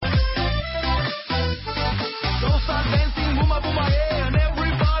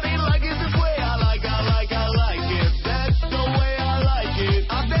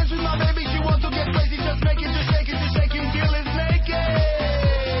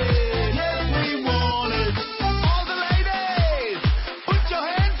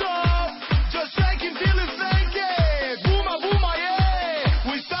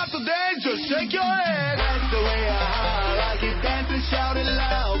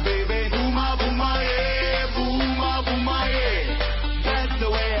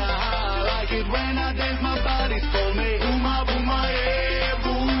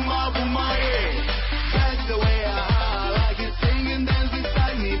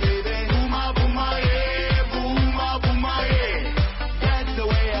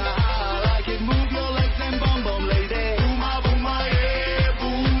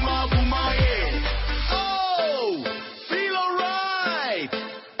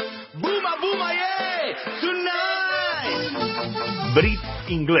Brit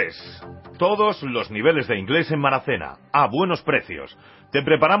Inglés. Todos los niveles de inglés en Maracena, a buenos precios. Te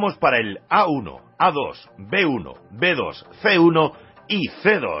preparamos para el A1, A2, B1, B2, C1 y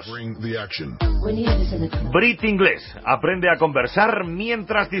C2. Brit Inglés. Aprende a conversar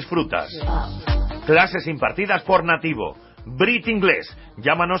mientras disfrutas. Clases impartidas por nativo. Brit Inglés.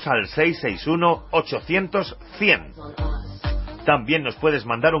 Llámanos al 661-800-100. También nos puedes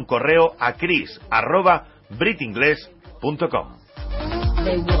mandar un correo a chris@britingles.com.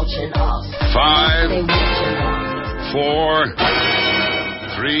 5, 4,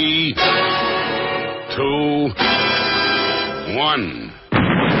 3, 2, 1.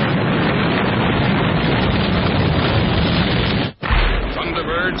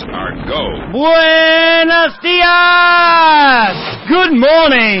 Thunderbirds are go. Buenos días. Good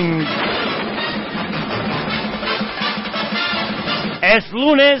morning. Es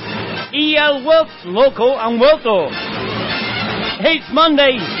lunes y el loco han vuelto. It's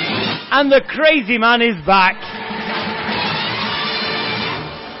Monday, and the crazy man is back.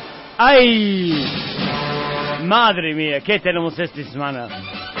 ¡Ay! Madre mía, ¿qué tenemos esta semana?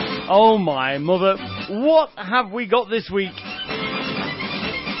 Oh my mother, what have we got this week?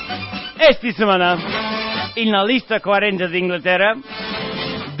 Esta semana, en la lista 40 de Inglaterra,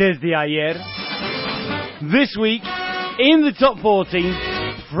 desde ayer. This week, in the top 40,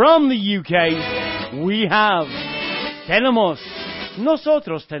 from the UK, we have...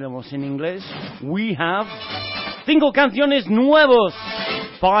 Nosotros tenemos en inglés. We have 5 canciones nuevos.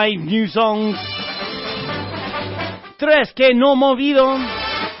 5 new songs. 3 que no movido.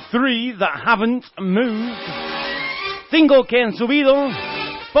 3 that haven't moved. 5 que han subido.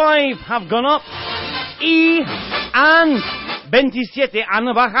 5 have gone up. And 27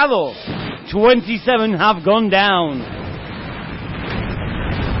 han bajado. 27 have gone down.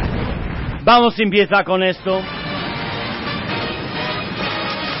 Vamos a empezar con esto.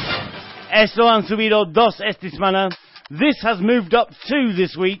 Esto han subido 2 esta semana. This has moved up 2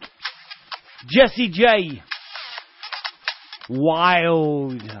 this week. Jessie J.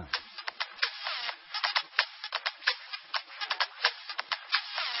 Wild.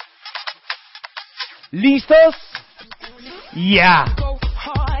 ¿Listos? Yeah. Go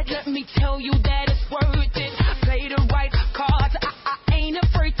hard, let me tell you that it's worth it. Play the right cards, I ain't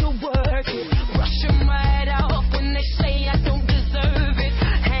afraid to work it. Rush 'em right off when they say I don't deserve it.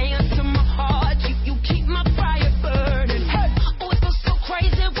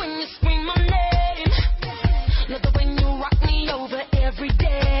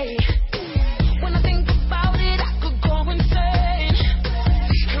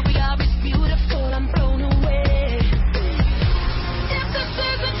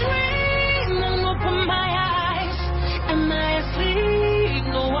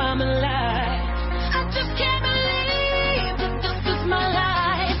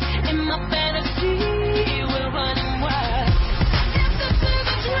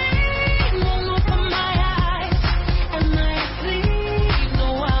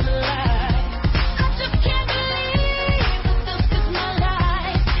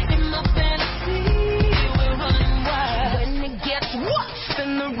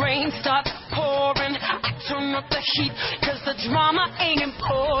 Heat, cause the drama ain't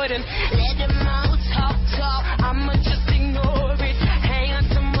important. Let them all talk, I'ma just ignore it. Hang on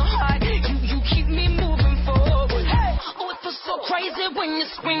to my heart, you keep me moving forward. Hey, oh, it feels so crazy when you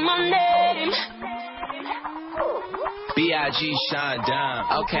scream my name. B.I.G. shine down.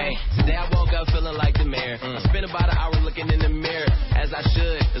 Okay, today I woke up feeling like the mayor. I spent about an hour looking in the mirror, as I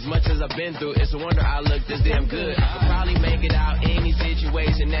should. As much as I've been through, it's a wonder I look this damn good. I could probably make it out any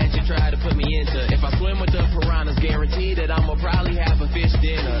situation that you try to put me into. If I swim with the piranhas, guaranteed that I'ma probably have a fish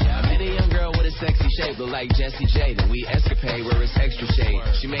dinner. I met a young girl with a sexy shape, look like Jessie J. Then we escapade where it's extra shade.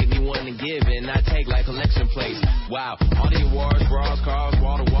 She make me want to give and I take like collection plates. Wow, all the awards, bras, cars,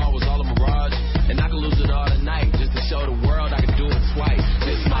 wall to wall was all a mirage. And I could lose it all tonight just to show the world I could do it twice.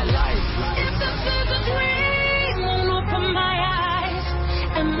 This is my life. If this is a dream, won't open my eyes.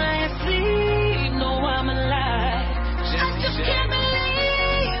 Am I asleep? No, I'm alive. I just can't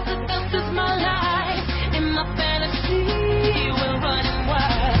believe that this is my life. In my fantasy, we're running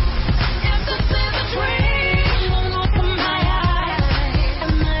wild. If this is a dream, won't open my eyes.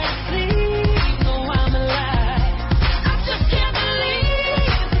 Am I asleep? No, I'm alive. I just can't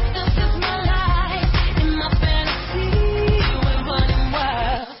believe that this is my life. In my fantasy, we're running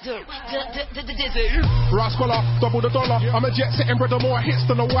wild. Rascal, double the dollar. I'm a jet setting brother, more hits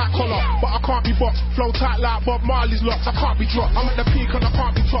than a white collar. But I can't be boxed, flow tight like Bob Marley's locks. I can't be dropped, I'm at the peak and I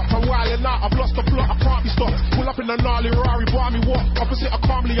can't be topped. I'm wilding out, I've lost the plot, I can't be stopped. Pull up in the gnarly Rari, buy me what? Opposite of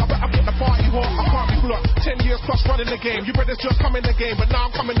calmly, I better get the party hot. I can't be blocked, 10 years plus running the game. You brothers just come in the game, but now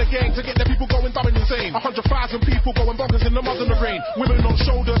I'm coming the game to get the people going dumb and insane. 100,000 people going bonkers in the mud and the rain. Women on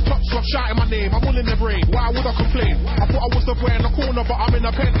shoulders, tops off shouting my name. I'm all in their brain. Why would I complain? I thought I was the boy in the corner, but I'm in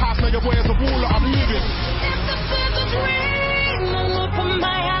a penthouse. Now your boy is a baller. I'm moving. Open my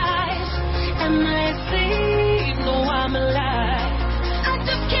eyes, and I see, no, I'm alive. I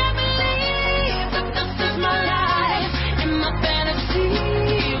just can't believe that this is my life, and my fantasy,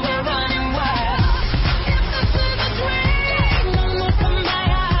 we're running wild. If this is a dream, open my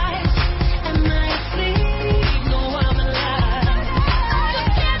eyes, and I see, no, I'm alive. I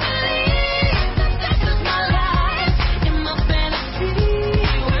just can't believe that this is my life, and my fantasy,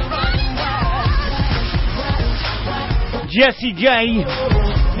 we're running wild. Jessie J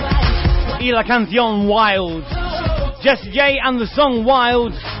y la canción Wild. Jessie J and the song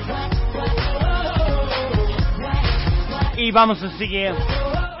Wild. Y vamos a seguir.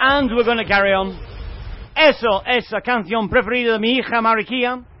 And we're going to carry on. Eso es la canción preferida de mi hija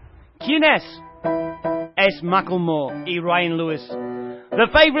Mariquilla. ¿Quién es? Es Macklemore y Ryan Lewis. The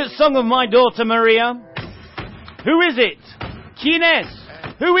favorite song of my daughter Maria. Who is it? ¿Quién es?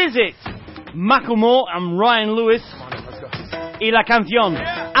 Who is it? Macklemore and Ryan Lewis. Y la canción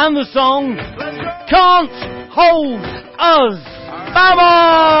and the song Can't Hold Us.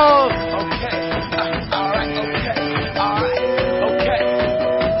 ¡Vamos!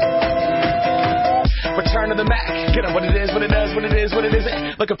 Return to the Mac, get up what it is, what it does, what it is, what it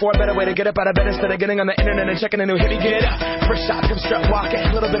isn't. Looking for a better way to get up out of bed instead of getting on the internet and checking a new hit. Get up, first shot, come strut walking.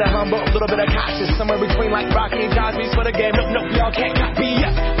 A little bit of humble, a little bit of cautious. Somewhere between like Rocky and Cosby's for the game. Nope, y'all can't copy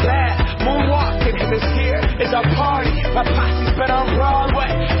yet. Glad moonwalking, and this here is our party. My posse's been on Broadway,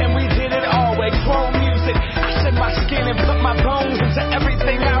 and we did it all way. Chrome music, I shed my skin and put my bones into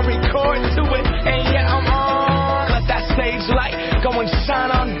everything I record to it. And yeah, I'm on. Let that stage light go and shine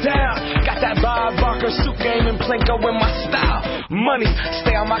on down. Got that Bob Barker suit game and Plinko in my style. Money,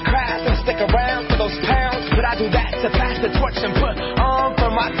 stay on my craft and stick around for those pounds. But I do that to pass the torch and put on for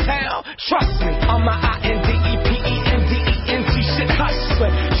my town. Trust me, on my INDEPENDENT shit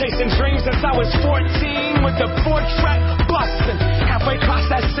hustling. Chasing dreams since I was 14 with the 4-track busting. Halfway across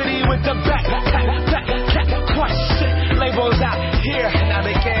that city with the back question. Labels out here, now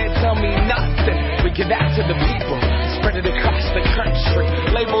they can't tell me nothing. We give that to the people, spread it across the country.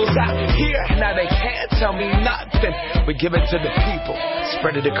 Labels out here, now they can't tell me nothing. We give it to the people,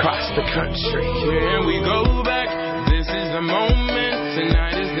 spread it across the country. Here we go back, this is the moment,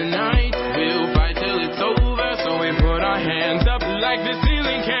 tonight is the night. We'll fight till it's over, so we put our hands up like the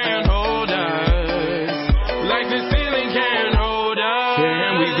ceiling can't hold us. Like the ceiling can't hold us.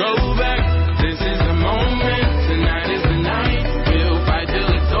 Here we go back, this is the moment, tonight is the night. We'll fight till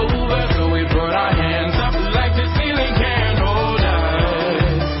it's over, so we put our hands up like the ceiling can't hold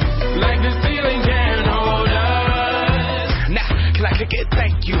us. Like the ceiling can't hold us. Now, can I kick it?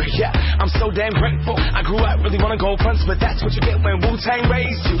 Thank you, yeah. I'm so damn grateful. I grew up really wanna go fronts, but that's what you get when Wu-Tang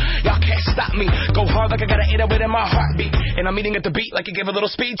raised you. Y'all can't stop me. Go hard like I got an 808 in my heartbeat. And I'm eating at the beat like it gave a little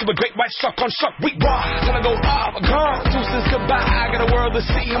speed to a great white shark on shark. We raw. Gonna go off, gone. Deuces goodbye. I got a world to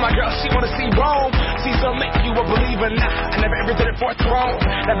see. My girl, she wanna see Rome. Caesar make you a believer now. I never ever did it for a throne.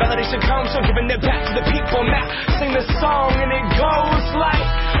 That validation comes from giving it back to the people now. Sing this song and it goes like,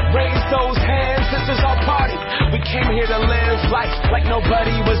 raise those hands, sisters all party. We came here to live life like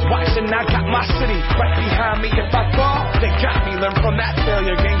nobody was watching. I got my city right behind me. If I fall, they got me. Learn from that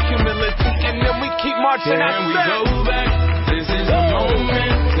failure, gain humility, and then we keep marching. Can we go back? This is the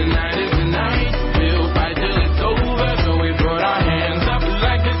moment. Tonight is the night. We'll fight till it's over. So we put our hands up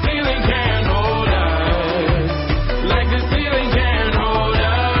like the ceiling can't hold us. Like the ceiling can't hold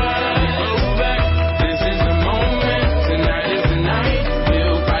us. Go back. This is the moment. Tonight is the night.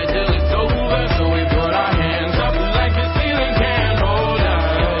 We'll fight till it's over. So we put our hands up like the ceiling can't hold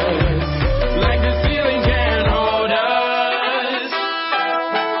us. Like the ceiling can't hold us.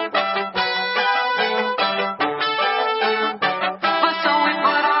 So we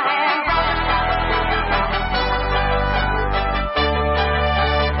put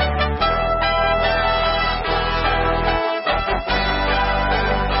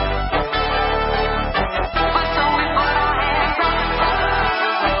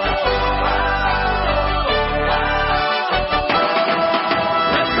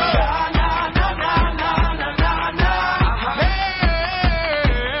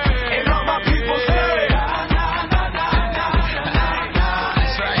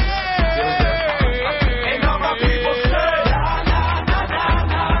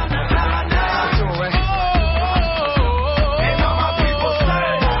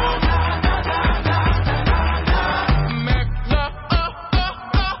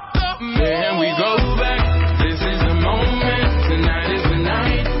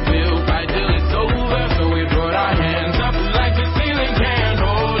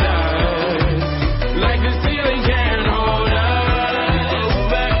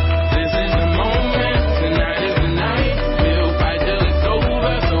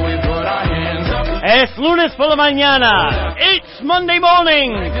Es lunes por la mañana. It's Monday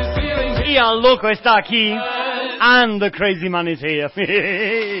morning. Y el loco está aquí. And the crazy man is here.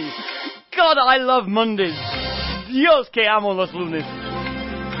 God, I love Mondays. Dios, que amo los lunes.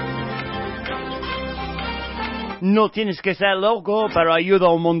 No tienes que ser loco, pero ayuda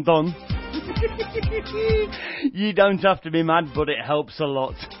un montón. You don't have to be mad, but it helps a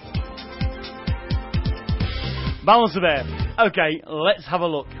lot. Vamos a ver. Okay, let's have a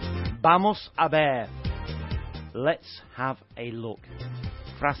look. Vamos a ver. Let's have a look.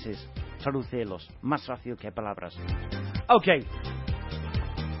 Frases, traducirlos. Más fácil que palabras. Okay.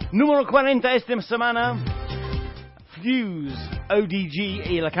 Número 40 esta semana. Fuse,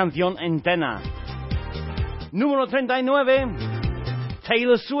 ODG y la canción Antena. Número 39.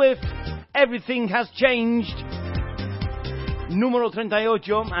 Taylor Swift, Everything Has Changed. Número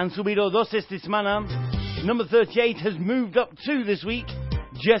 38. Han subido dos esta semana. Number 38 has moved up 2 this week.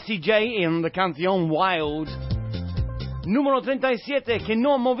 Jessie J in the canción Wild. Número 37, que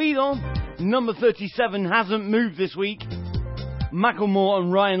no ha movido. Number 37 hasn't moved this week. Macklemore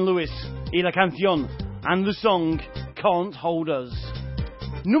and Ryan Lewis y la canción and the song Can't Hold Us.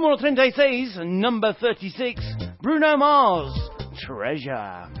 Número 36, number 36, Bruno Mars,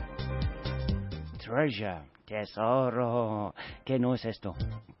 Treasure. Treasure, tesoro. ¿Qué no es esto?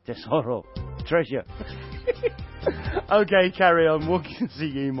 Tesoro, treasure. Okay, carry on.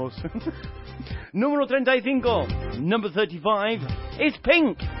 Seguimos. Número 35. Number 35. It's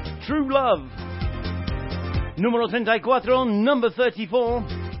Pink. True Love. Número 34. Number 34.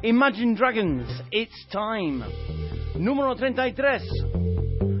 Imagine Dragons. It's Time. Número 33.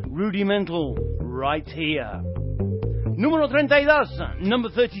 Rudimental. Right Here. Número 32. Number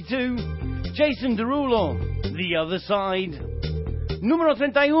 32. Jason Derulo. The Other Side. Número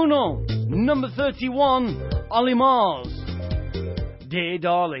 31. Number 31. Ollie Mars, Dear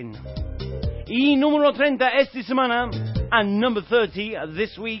Darling. Y número 30 esta semana, and number 30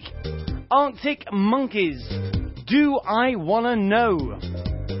 this week, Arctic Monkeys, Do I Wanna Know?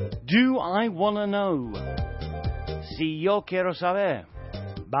 Do I Wanna Know? Si yo quiero saber.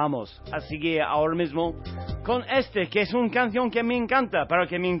 Vamos a seguir ahora mismo con que es una canción que me encanta, pero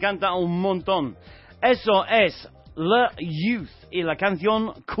que me encanta un montón. Eso es La Youth y la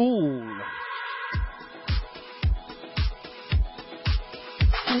canción Cool.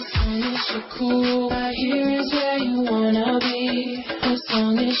 As long as you're cool, right here is where you wanna be. As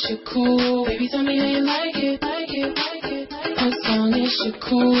long as you're cool, baby, tell me how you like it, like it, like it, like it. As long as you're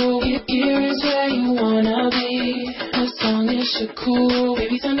cool, here is where you wanna be. As long as you're cool,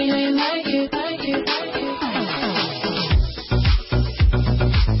 baby, tell me how you like it, like it, like it.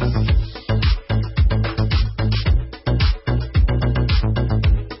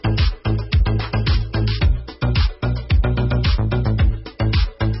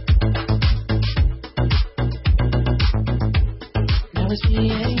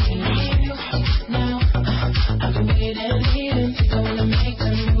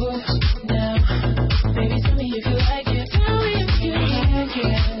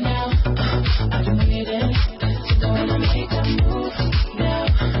 Now, I've been waiting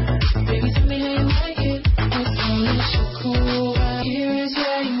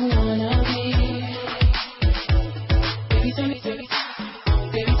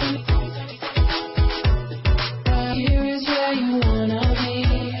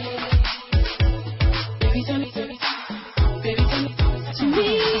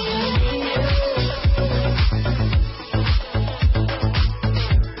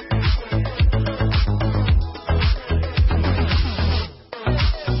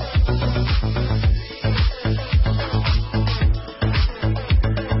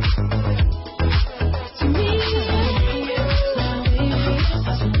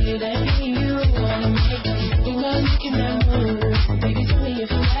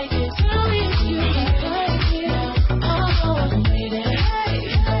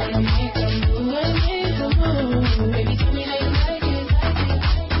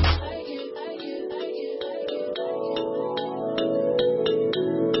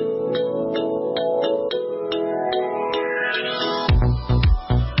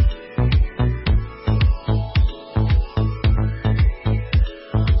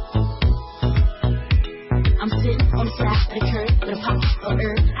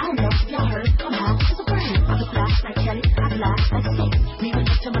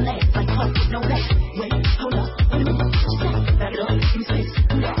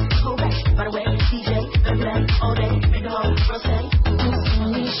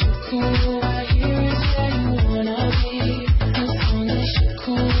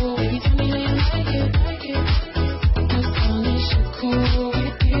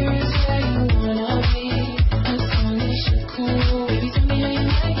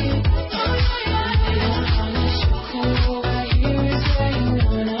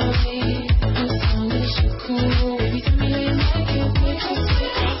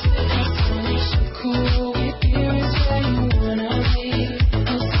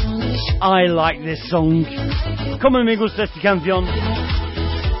I like this song. Como me gusta esta canción.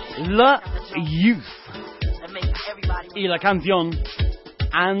 La Youth. Y la canción.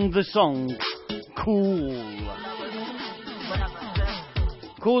 And the song. Cool.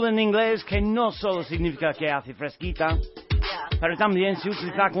 Cool en inglés, que no solo significa que hace fresquita, pero también se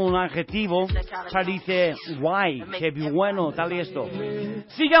utiliza como un adjetivo para decir guay, que bueno, tal y esto.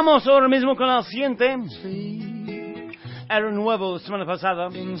 Sigamos ahora mismo con el siguiente. Era nuevo la semana pasada.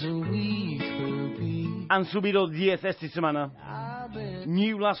 Han subido 10 esta semana.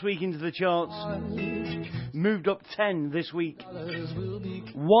 New last week into the charts. Moved up 10 this week.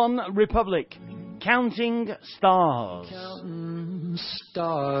 One Republic. Counting Stars. Counting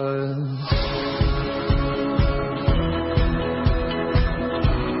stars.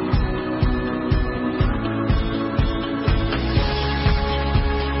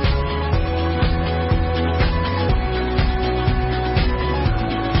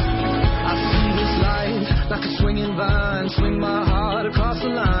 Like a swinging vine, swing my heart across the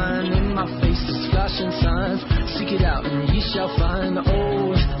line. In my face is flashing signs. Seek it out and ye shall find.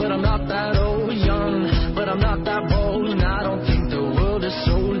 Old, but I'm not that old. Young, but I'm not that bold. And I don't think the world is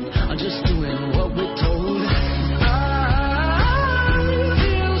sold. I'm just doing what we're told. I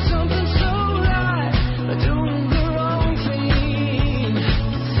feel something so right, doing the wrong thing.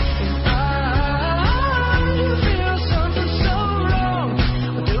 And I feel something so wrong,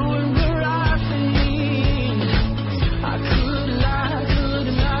 doing the right thing. I could lie.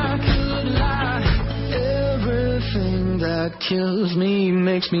 Everything that kills me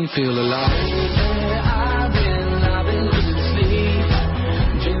makes me feel alive. I've been losing sleep,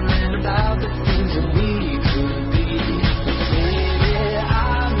 dreaming about the things that we could be. Baby,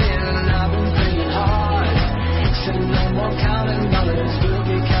 I've been praying hard, said no more counting dollars, we'll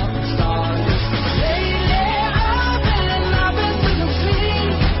be counting stars. Lately, I've been losing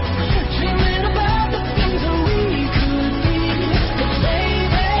sleep, dreaming about the things that we could be.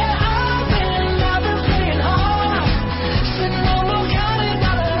 Baby, I've been praying hard, said no more counting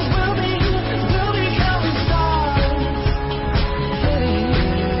dollars, we'll be counting stars.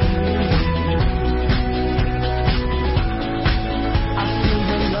 I feel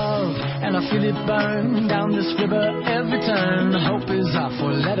the love and I feel it burn down this river every turn. Hope is our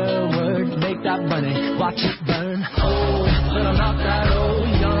four-letter word. Make that money, watch it burn. Old, but I'm not that old.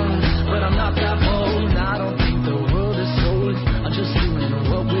 Young, but I'm not that bold. And I don't think the world is sold. I'm just doing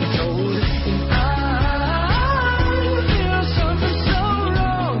what we're told. And I feel something so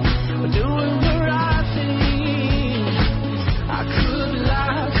wrong, but doing the right thing. I could lie.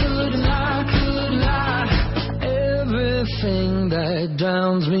 Everything that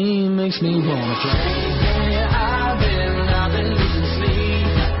drowns me makes me wanna fly. I've been losing sleep,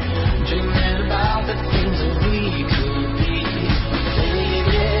 dreaming about the things that we could be.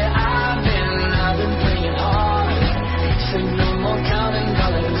 Baby, I've been praying hard, say no more counting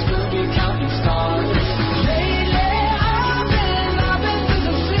dollars, we'll be counting stars. Lately, I've been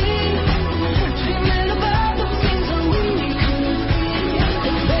losing sleep, dreaming about the things that we could be.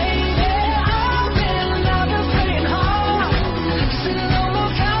 Baby, I've been praying hard, say no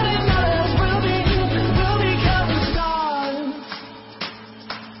more counting dollars, we'll be counting stars.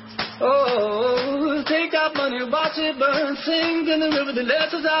 Oh, take that money, watch it burn, sing in the river the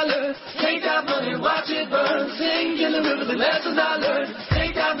lessons I learned. Take that money, watch it burn, sing in the river the lessons I learned.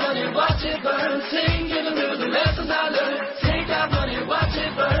 Take that money, watch it burn, sing in the river the lessons I learned. Take that money, watch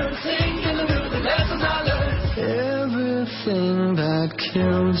it burn, sing in the river the lessons I learned. Everything that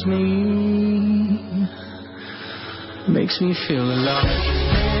kills me makes me feel alive.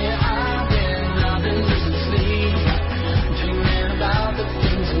 I've been losing sleep, dreaming about the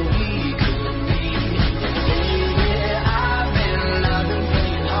things that we could be. Baby, I've been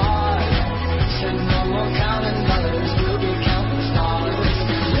praying hard, said no more counting dollars, we'll be counting stars.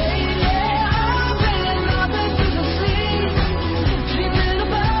 Lately, I've been losing sleep, dreaming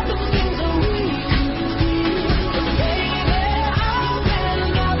about the things that we could be. Baby, I've been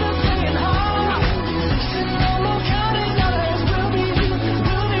praying hard, said no more counting dollars, we'll be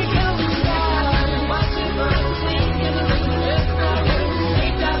counting stars. Watch it burn, sing in the river, let's go.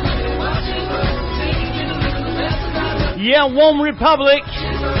 Take that money, watch it burn, sing in the river, let's go. Yeah, One Republic.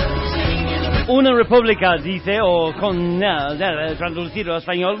 Una república, dice, o con traducido a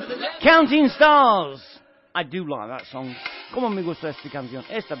español. Counting Stars. I do like that song. Como me gusta esta canción.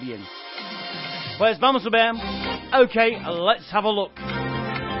 Está bien. Pues vamos a ver. Okay, let's have a look.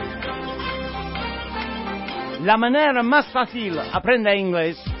 La manera más fácil de aprender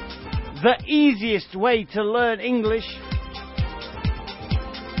inglés, the easiest way to learn English,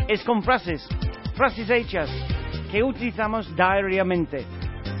 es con frases hechas que utilizamos diariamente.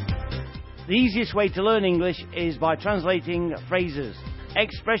 The easiest way to learn English is by translating phrases,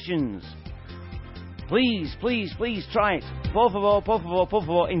 expressions. Please, please, please try it. Por favor, por favor, por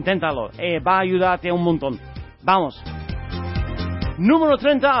favor, inténtalo. Va a ayudarte un montón. Vamos. Número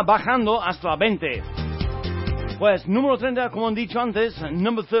 30, bajando hasta la 20. Pues, número 30, como han dicho antes.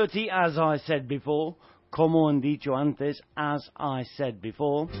 Number 30, as I said before. Como han dicho antes, as I said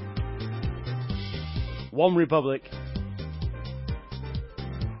before. One Republic.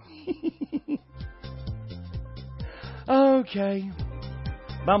 Okay.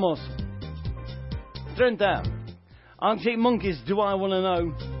 Vamos. 30. Arctic Monkeys, Do I Wanna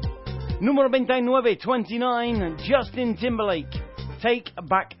Know? Número 29, 29, Justin Timberlake, Take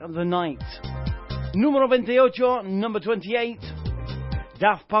Back the Night. Número 28, number 28,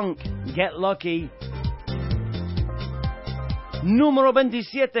 Daft Punk, Get Lucky. Número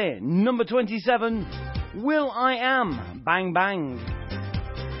 27, number 27, Will I Am, Bang Bang.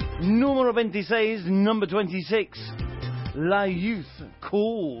 Número 26, number 26, La Youth,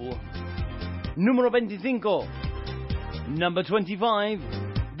 Cool. Número 25, number 25,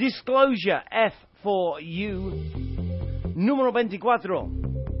 Disclosure, F for You. Número 24,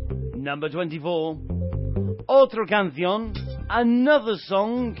 number 24, Otra Canción, Another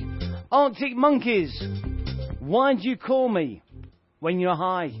Song, Arctic Monkeys, Why Do You Call Me When You're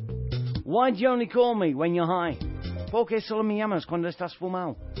High? Why do you only call me when you're high? ¿Por qué solo me llamas cuando estás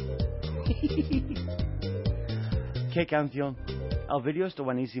fumado? ¿Qué canción? El video está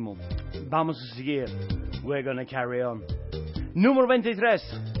buenísimo. Vamos a seguir. We're gonna carry on. Número 23.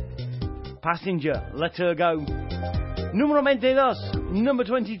 Passenger, Let Her Go. Número 22. Number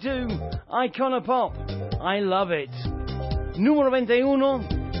 22. Icona Pop, I Love It. Número 21.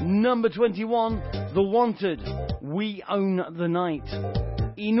 Number 21. The Wanted, We Own the Night.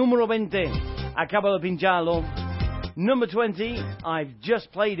 Y número 20. Acabo de pincharlo. Number 20. I've just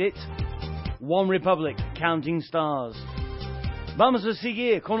played it. One Republic, Counting Stars. Vamos a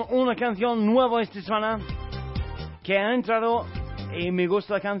seguir con una canción nueva esta semana que ha entrado y me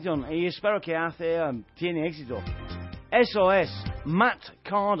gusta la canción y espero que tiene éxito. Eso es Matt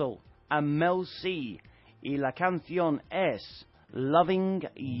Cardle and Mel C y la canción es Loving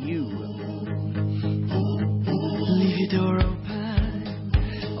You. Leave your door open,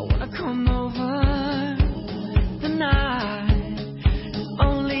 I wanna come over. The night is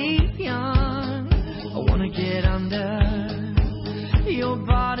only young, I wanna get under your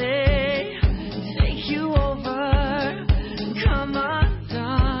body, take you over, come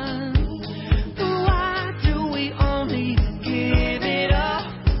undone. But why do we only give it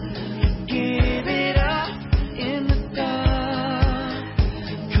up in the dark?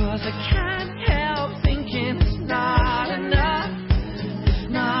 'Cause I can't help thinking it's not enough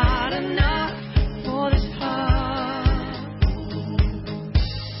for this heart.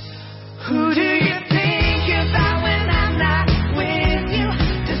 Who do you think about when I'm not with you?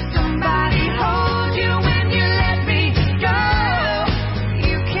 Does somebody hold you when you let me go?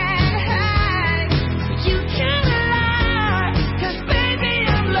 You can't hide, you can't lie, 'cause baby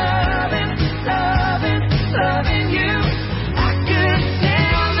I'm loving you. I could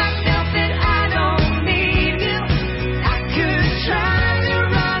tell myself that I don't need you. I could try to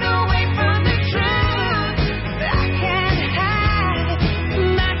run away from the truth, but I can't hide,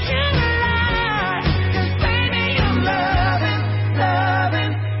 and I can't lie, 'cause baby I'm loving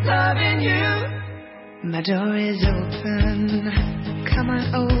you. My door is open, come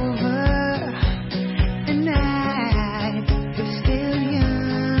on over. The night is still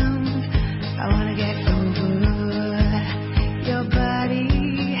young, I wanna get over your body,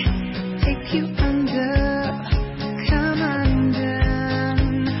 take you under, come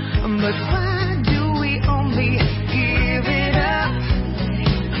undone. But why do we only give it up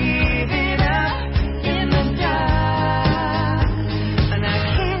in the dark? And I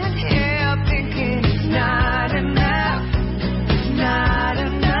can't help thinking it's not enough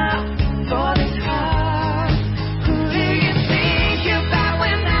for this heart. Who do you think about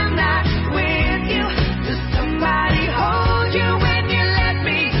when I'm not with you? Does somebody hold you when you let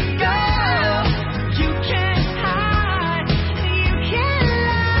me go? You can't hide, you can't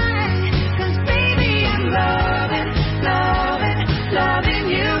lie, 'cause baby I'm loving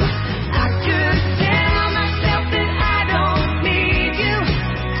you. I could tell myself that I don't need you.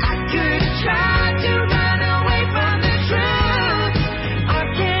 I could try to run away from the truth. I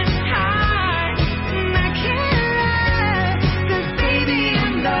can't hide, and I can't lie, 'cause baby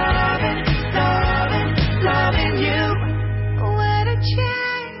I'm loving you. What a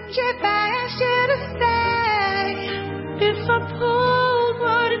change if I asked you to stay. If I pulled,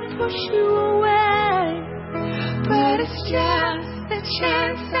 would it push you away? But it's just a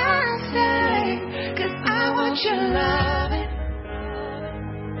chance I say. you love it?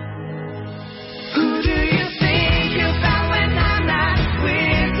 Who do you think you found when I'm not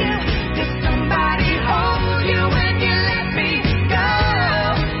with you? Did somebody hold you when you let me go?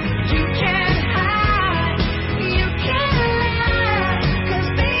 You can't hide, you can't lie, 'cause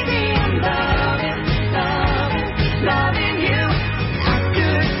baby I'm loving you. I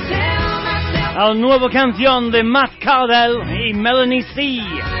could tell myself. Al nuevo canción de Matt Cardell y Melanie C.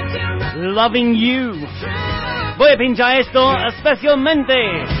 Loving You. Voy a pinchar esto especialmente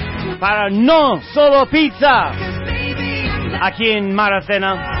para No Solo Pizza. Aquí en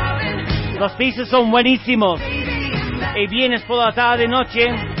Maracena. Los pizzas son buenísimos. Y vienes por la tarde, noche.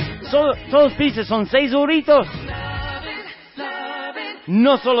 Todos los pizzas son 6 euritos.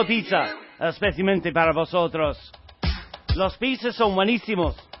 No Solo Pizza. Especialmente para vosotros. Los pizzas son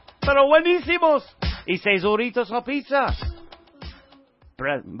buenísimos. Pero buenísimos. Y 6 euritos la pizza.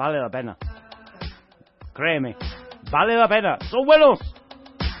 Vale la pena. Créeme. Vale la pena. Son buenos.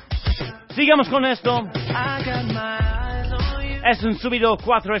 Sigamos con esto. Es un subido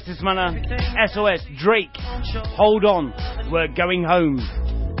 4 esta semana. Eso es Drake. Hold on. We're going home.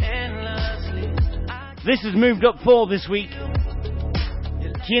 This has moved up 4 this week.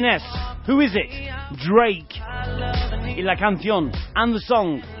 ¿Quién es? Who is it? Drake. Y la canción and the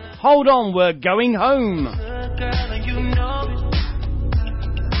song. Hold on, we're going home.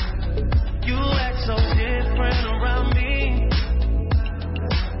 You act so different around me,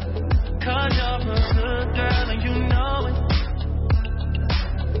 'cause you're a good girl and you know it.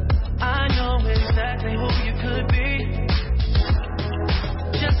 I know exactly who you could be.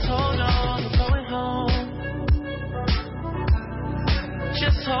 Just hold on, we're going home.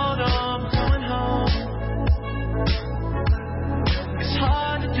 Just hold on, we're going home. It's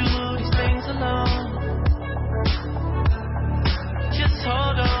hard to do these things alone. Just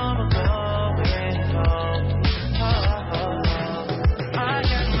hold on, we're going home. I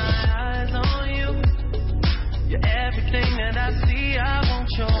got my eyes on you. You're everything that I see. I want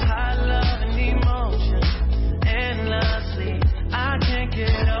your high love and emotion endlessly. I can't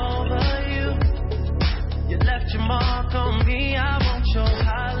get over you. You left your mark on me. I want your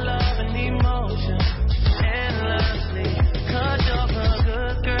high love and emotion endlessly. 'Cause you're a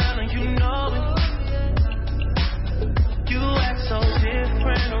good girl and you know it. You act so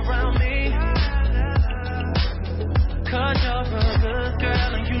different around me, 'cause you're a good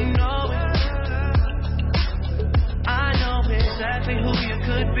girl and you know it. I know exactly who you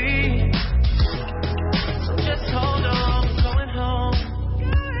could be. So just hold on, we're going home.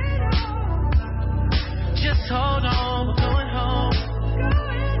 Just hold on, we're going home.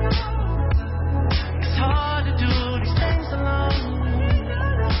 It's hard to do these things alone.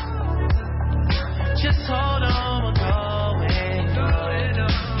 Just hold on, we're going home.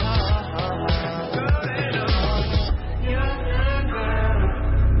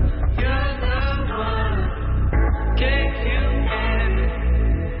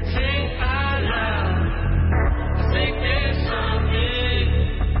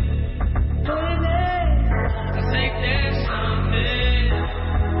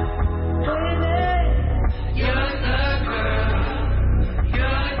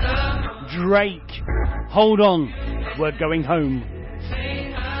 Drake. Hold on. We're going home.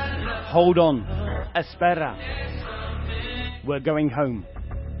 Hold on. Espera. We're going home.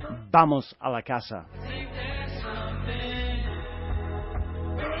 Vamos a la casa.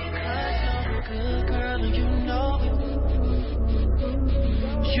 Good girl, and you know it.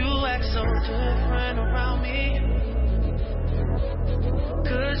 You act so different around me,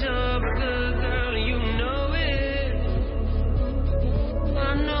 'cause you're a good girl and you know it.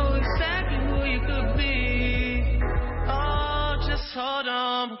 I know exactly who you could be. Oh, just hold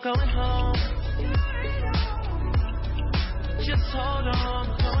on, we're going home. Just hold on,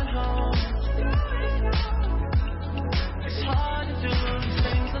 we're going home. It's hard to do these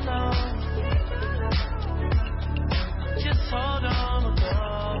things alone. Just hold on, we're going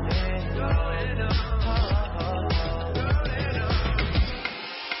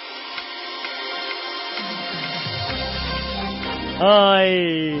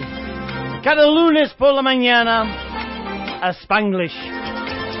Ay. Cada lunes por la mañana, ESPANGLISH.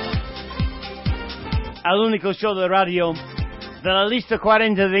 El único show de radio de la lista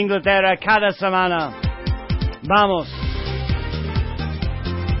 40 de Inglaterra cada semana. Vamos.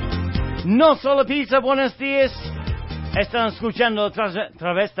 No Solo Pizza, buenos días. Están escuchando a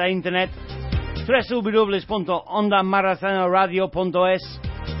través de internet www.ondamaracanaradio.es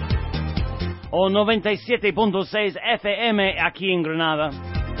o 97.6 FM aquí en Granada.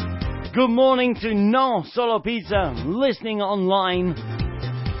 Good morning to No Solo Pizza, listening online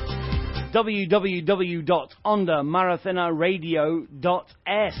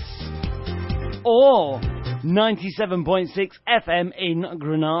www.ondamarathonaradio.es or 97.6 FM in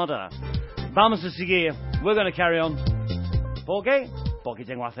Granada. Vamos a seguir. We're going to carry on. ¿Por qué? Porque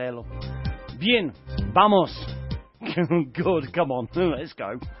tengo que hacerlo. Bien, vamos. Good, come on, let's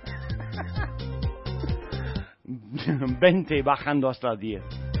go. 20 bajando hasta 10.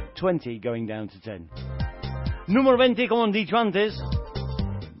 20 going down to 10. Número 20, como han dicho antes.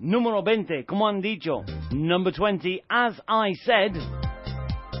 Número 20, como han dicho. Number 20, as I said.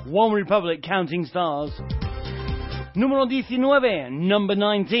 One Republic, Counting Stars. Número 19, number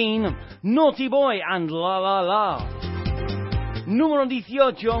 19. Naughty Boy and La La La. Número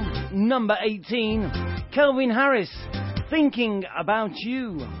 18, number 18. Calvin Harris, Thinking About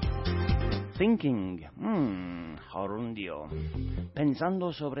You. Thinking. Gerundio.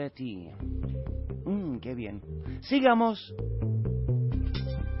 Pensando sobre ti. Qué bien. Sigamos.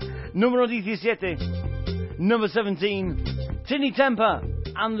 Número 17. Number 17. Tinny Temper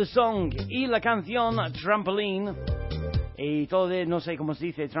and the song y la canción Trampolín. Y todo no sé cómo se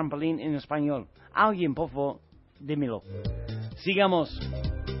dice trampolín en español. Alguien, por favor, dímelo. Sigamos.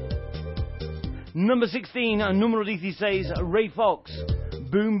 Number 16, número 16, Ray Fox,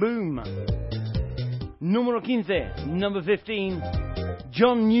 Boom Boom. Número 15, number 15,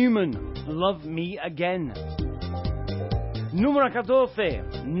 John Newman, Love Me Again. Número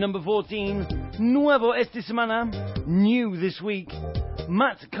 14, number 14, nuevo esta semana, new this week,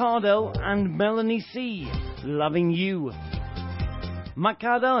 Matt Cardell and Melanie C, Loving You. Matt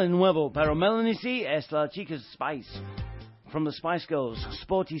Cardell es nuevo, pero Melanie C es la chica Spice, from the Spice Girls,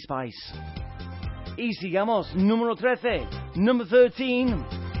 Sporty Spice. Y sigamos, número 13, number 13,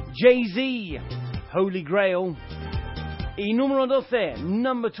 Jay-Z, Holy Grail. Y número 12,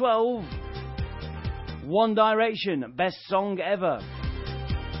 number 12, One Direction, Best Song Ever.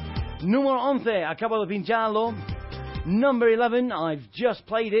 Número 11, acabo de pincharlo. Number 11, I've just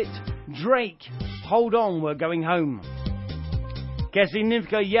played it, Drake, Hold On, We're Going Home. ¿Qué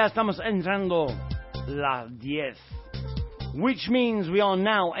significa? Ya estamos entrando las 10. Which means we are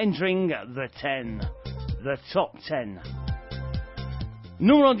now entering the 10, the top 10.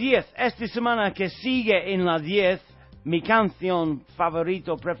 Número 10, esta semana que sigue en la 10, mi canción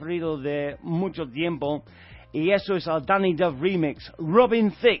preferido de mucho tiempo, y eso es el Danny Dove remix, Robin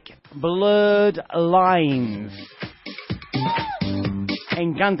Thicke, Blurred Lines.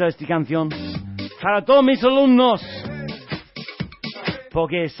 Encanta esta canción. Para todos mis alumnos,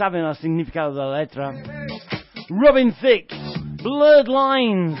 porque saben el significado de la letra. Robin Thicke, Blurred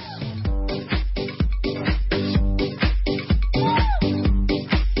Lines.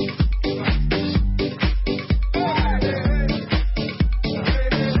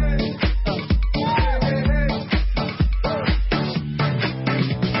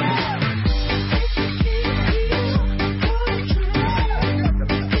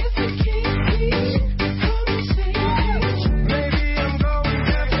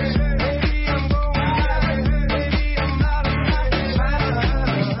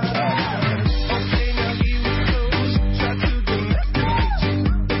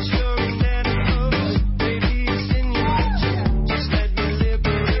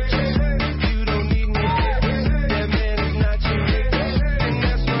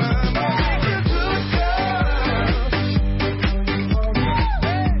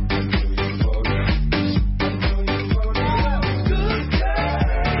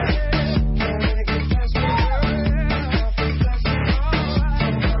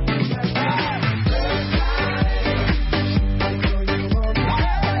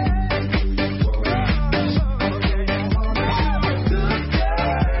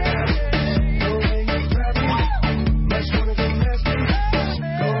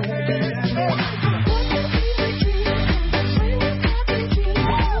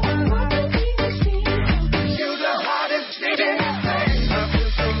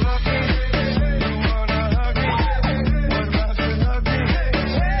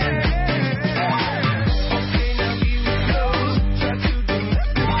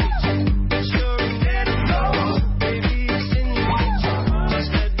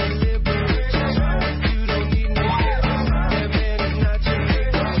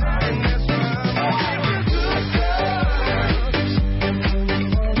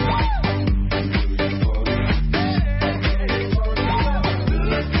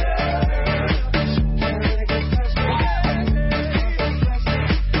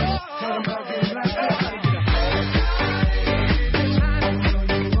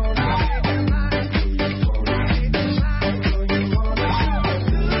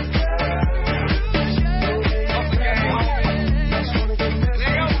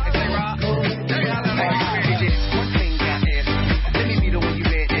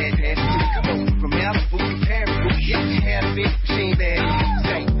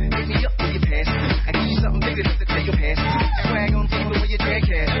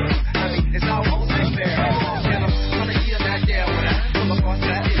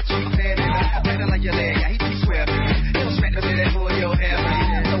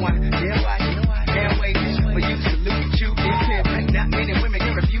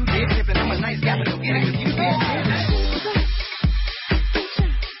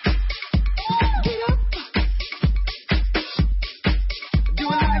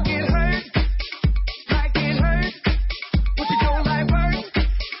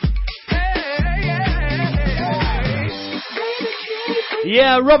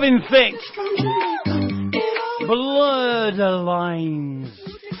 Yeah, Robin Thicke. Blur the lines.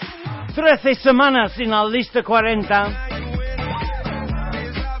 13 semanas en la lista 40.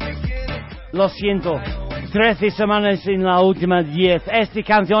 Lo siento. 13 semanas en la última 10. Esta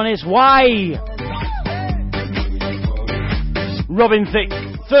canción es Why. Robin Thicke.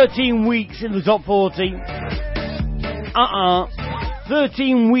 13 weeks in the top 40.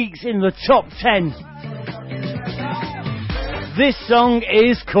 13 weeks in the top 10. This song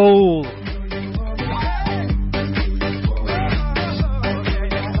is cool.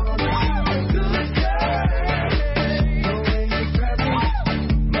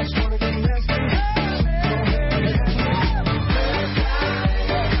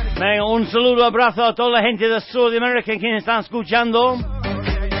 Venga, un saludo, abrazo a toda la gente de Sudamérica que están escuchando.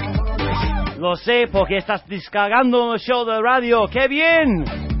 Lo sé porque estás descargando el show de radio. ¡Qué bien!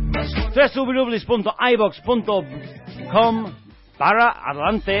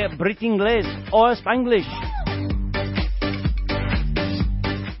 www.ibox.com/adelante Brit Inglés o Spanglish.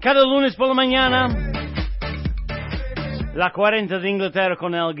 Cada lunes por la mañana, la 40 de Inglaterra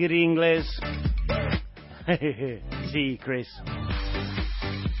con el guiri inglés. Sí, Chris.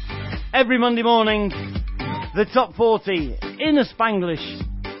 Every Monday morning, the top 40 in Spanglish.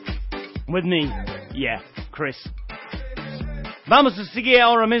 With me, yeah, Chris. Vamos a seguir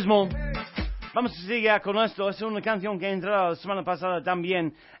ahora mismo. Vamos a seguir con esto. Es una canción que entró la semana pasada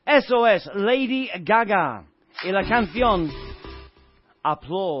también. Eso es Lady Gaga. Y la canción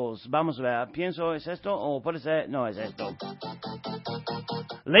Applause. Vamos a ver. Pienso, ¿es esto? O puede ser. No, es esto.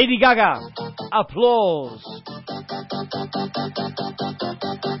 Lady Gaga. Applause.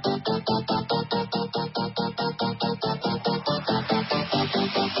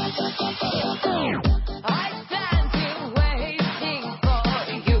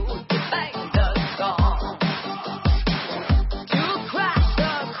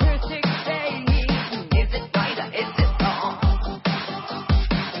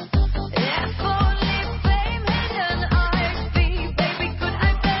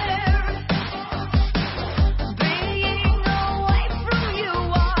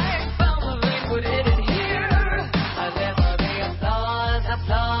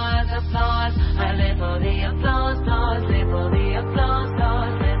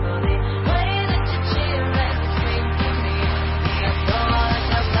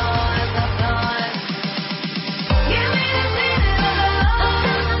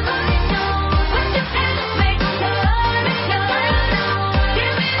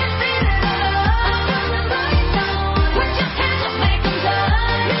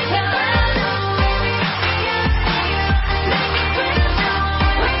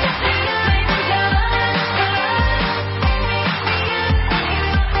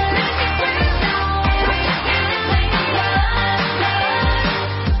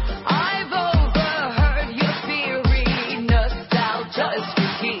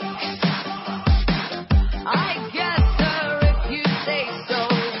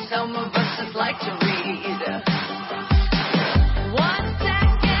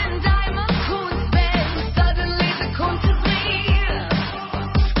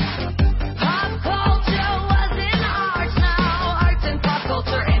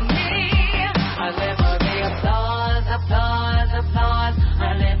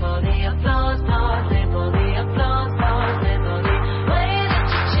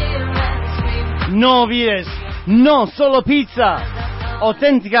 No olvides, no solo pizza,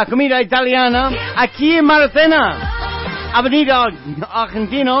 auténtica comida italiana, aquí en Maracena, Avenida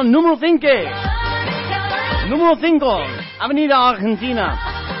Argentina, número 5. Número 5, Avenida Argentina,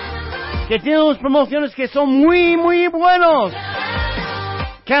 que tiene unas promociones que son muy, muy buenos.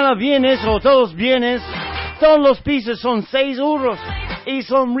 Cada viernes o todos los viernes, todos los pisos son 6 euros y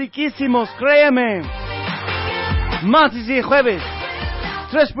son riquísimos, créeme. Martes y jueves,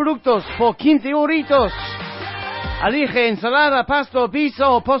 3 productos por 15 euritos. Elige ensalada, pasto, pizza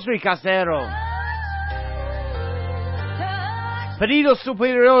o postre casero. Pedidos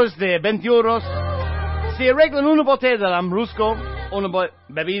superiores de 20 euros. Si arreglan una botella de lambrusco, una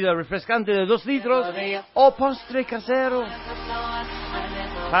bebida refrescante de 2 litros o postre casero.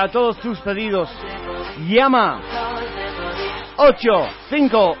 Para todos tus pedidos, llama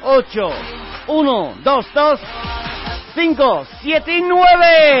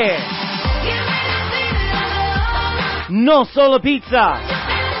 858-122-579. No solo pizza.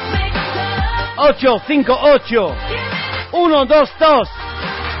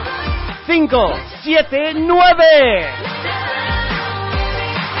 858-122-579.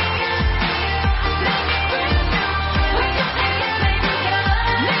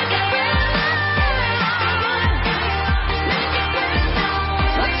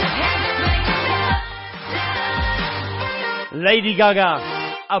 Lady Gaga,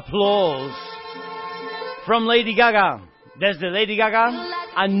 Applause. From Lady Gaga, desde Lady Gaga,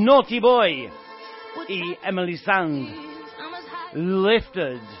 a Naughty Boy y Emily Sand,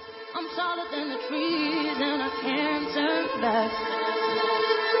 Lifted. I'm taller than the trees and I can't turn back.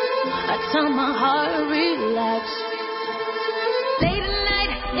 I tell my heart, relax. Late at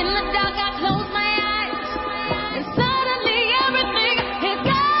night, in the dark, I close my eyes, and suddenly everything is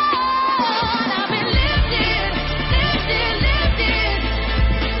gone. I've been lifted, lifted, lifted,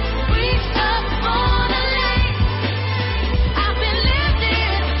 reached up on a line. I've been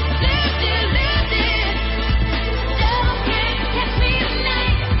lifted, lifted, lifted. Devil can't catch me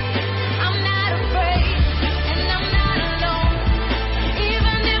tonight. I'm not afraid, and I'm not alone.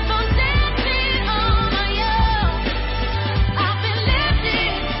 Even if I'm dancing on my own, I've been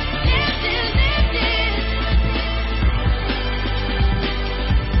lifted, lifted, lifted.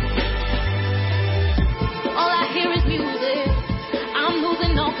 All I hear is music. I'm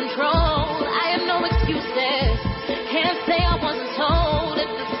losing all control. I have no excuses. Can't say I wasn't told if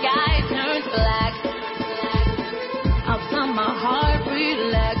the sky turns black. I'll tell my heart,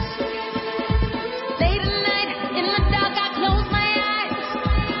 relax. Late at night, in the dark, I close my eyes,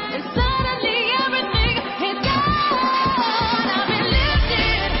 and suddenly everything is gone. I've been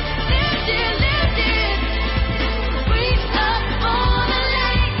lifted, lifted, lifted, reached up on a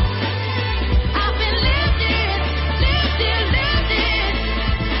line. I've been lifted, lifted, lifted.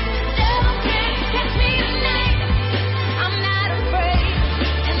 Devil can't catch me tonight. I'm not afraid,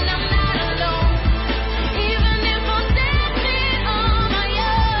 and I'm not alone. Even if I'm dancing on my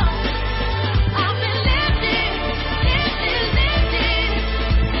own, I've been lifted, lifted, lifted.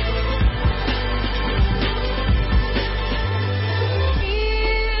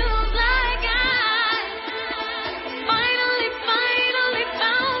 Feels like I finally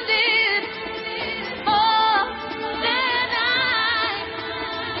found it. More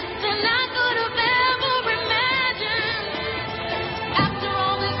than I could have ever imagined. After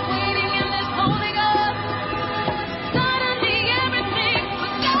all this waiting and this holding up, suddenly everything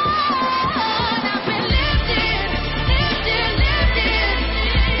was gone. I've been lifted, lifted, lifted,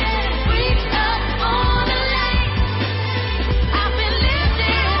 reached up on a line. I've been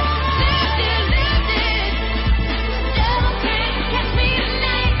lifted, lifted, lifted. Devil can't catch me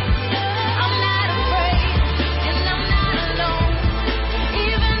tonight. I'm not afraid, and I'm not alone.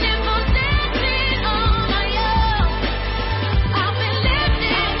 Even if I'm dancing on my own, I've been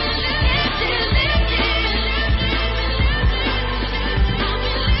lifted, lifted, lifted.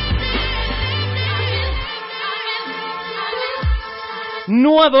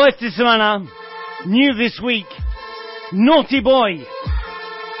 Nuevo esta semana, new this week, Naughty Boy,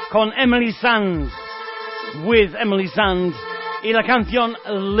 con Emily Sand, with Emily Sand, y la canción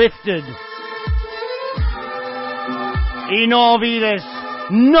Lifted. Y no olvides,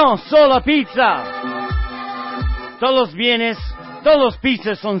 no solo pizza. Todos los bienes, todos los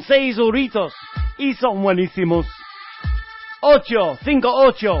pizzas son 6 euritos y son buenísimos.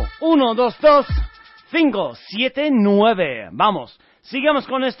 858-122-579. Vamos, sigamos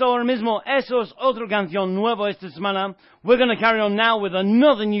con esto ahora mismo. Eso es otra canción nueva esta semana. We're going to carry on now with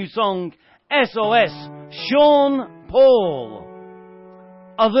another new song. SOS, Sean Paul.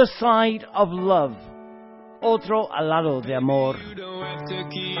 Other Side of Love. Otro al lado de amor. You don't have to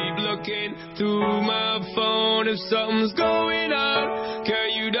keep looking through my phone if something's going on. Girl,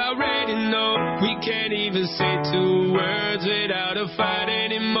 you'd already know. We can't even say 2 words without a fight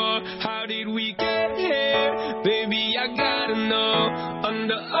anymore. How did we get here? Baby, I gotta know. On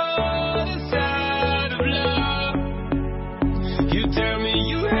the other side of love, you tell me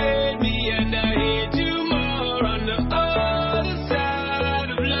you hate me and I hate you more. On the other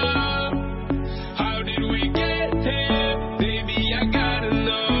side of love, how did we get here? Baby, I gotta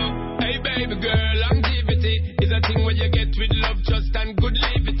know. Hey, baby girl, longevity is a thing where you get with love, trust and good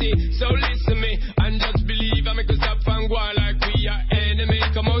liberty. So listen me and just believe I make us stop and go on like we are enemy.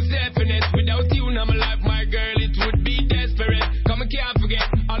 Come out definite without you.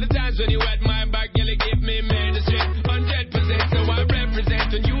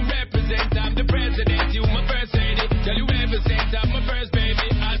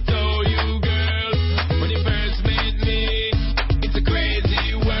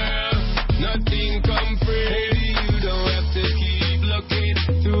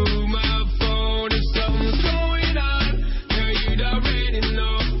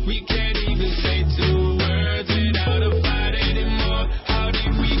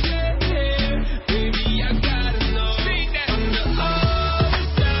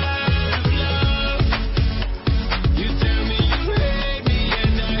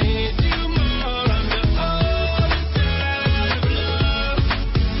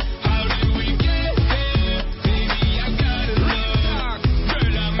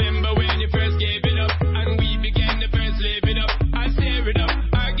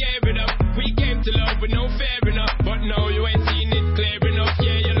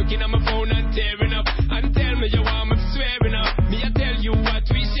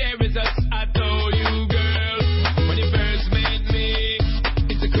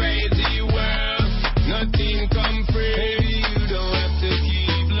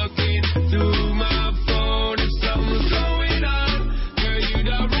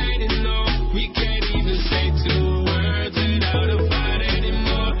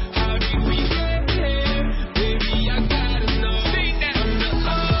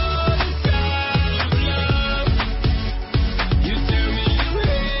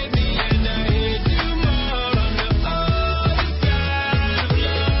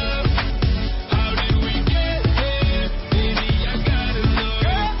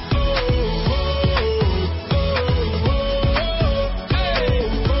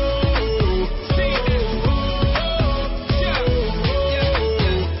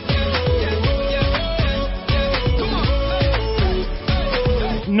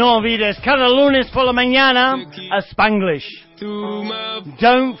 No olvides, cada lunes por la mañana, ESPANGLISH.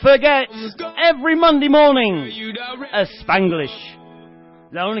 Don't forget, every Monday morning, ESPANGLISH.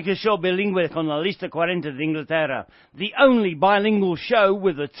 La única show bilingüe con la lista 40 de Inglaterra. The only bilingual show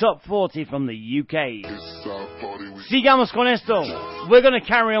with the top 40 from the UK. Sigamos con esto. We're going to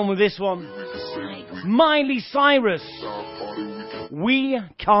carry on with this one. Miley Cyrus. We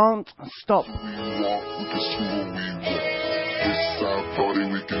can't stop. It's our party,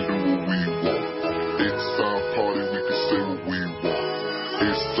 we can do what we want. It's our party, we can say what we want.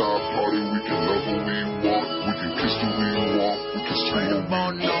 It's our party, we can love what we want. We can kiss who we want. We can scream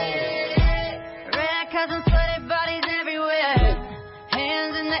what we want. Red cousins, sweaty bodies everywhere.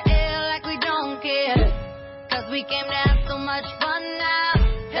 Hands in the air like we don't care. 'Cause we came to have so much fun now.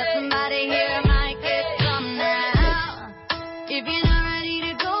 That somebody here might get some now. If you're not ready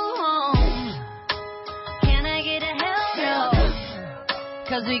to go home, can I get a hell no?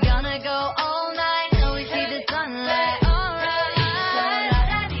 'Cause we gonna go all night till we see the sunlight. Alright.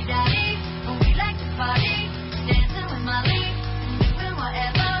 La-da-dee-da-dee. We like to party, dancing with Molly, doing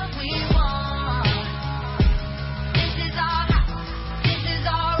whatever we want. This is our house, this is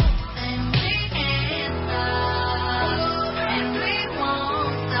our rules, and we can't stop, and we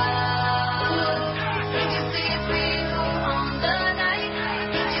won't stop. Did you see us we move on the night?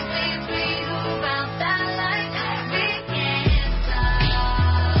 Did you see us we move out that light? We can't stop,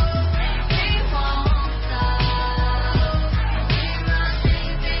 and we won't stop. We run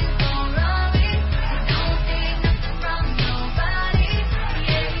things don't run me. Don't take nothing from nobody.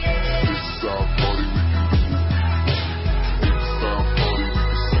 Yeah, yeah. It's our party, we can do what we want. It's our party,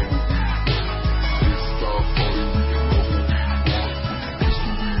 we can say what we want.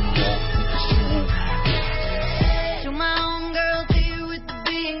 It's our party, we can love what we want. We can kiss who we want. We can scream what we want. To my own girls here with the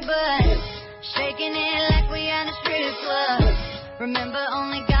big butt, shaking it like we at a strip club. Remember,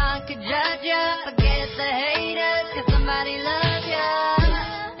 only God could judge ya. Forget the haters, 'cause somebody loves ya.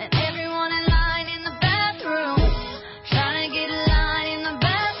 And everyone in line in the bathroom, trying to get a line in the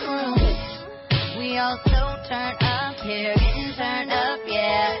bathroom. We all so turned up here, getting turned up,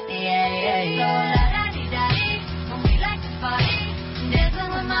 yeah, yeah, yeah, yeah. So la-da-dee-da-dee, we like to party,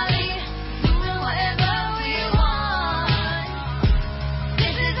 dancing with Molly, doing whatever we want.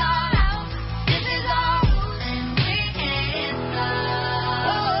 This is our house, this is our rules, and we can't stop.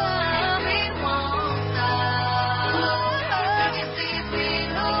 We won't stop. Can't you see us we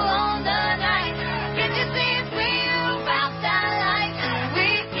move on the night? Can't you see us we move out that light? We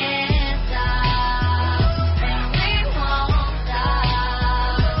can't stop, and we won't stop.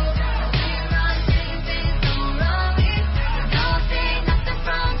 We run things don't run me. Don't take nothing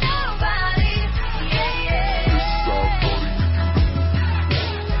from nobody. Yeah, yeah. It's our party,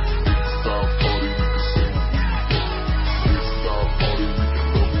 we can do what we want. It's our party, we can say what we want. It's our party, we can love what we want. We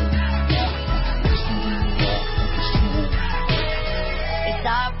can kiss who we want. We can scream what we want. It's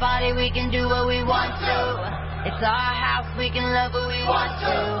our party, we can do what we want to. It's our house, we can love what we want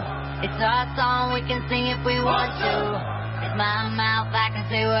to. It's our song, we can sing if we want to. It's my mouth, I can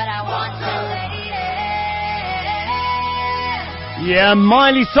say what I want to. Yeah,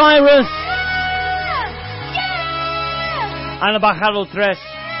 Miley Cyrus. Yeah! Han bajado 3.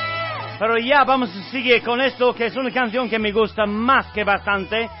 Pero ya vamos a seguir con esto, que es una canción que me gusta más que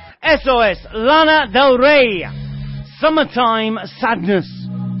bastante. Eso es Lana Del Rey. Summertime Sadness.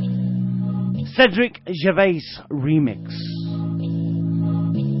 Cedric Gervais remix.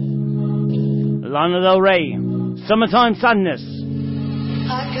 Lana Del Rey. Summertime Sadness.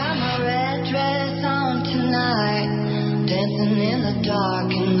 I got my red dress on tonight, dancing in the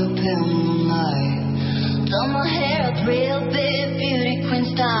dark in the pale moonlight. Done my hair up real big, beauty queen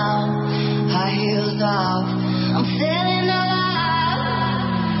style, high heels off, I'm feeling alive.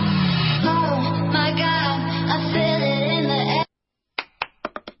 Oh my God, I feel it in the air.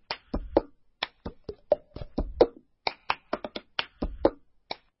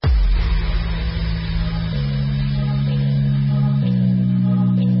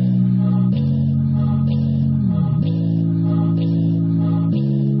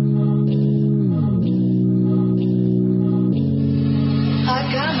 I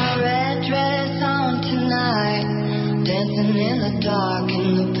got my red dress on tonight, dancing in the dark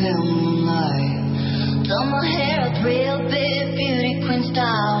in the pale moonlight. Done my hair up real big, beauty queen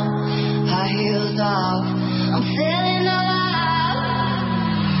style, high heels off, I'm feeling alive.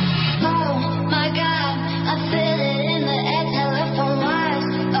 Oh my God, I feel it in the air, telephone wires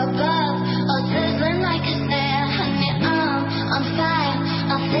above, all sizzling like a snare. Honey, I'm fire,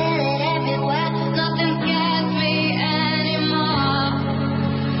 I feel it everywhere, nothing scares me anymore.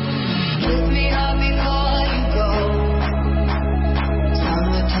 Lift me up before you go.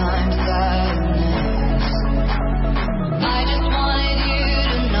 Summertime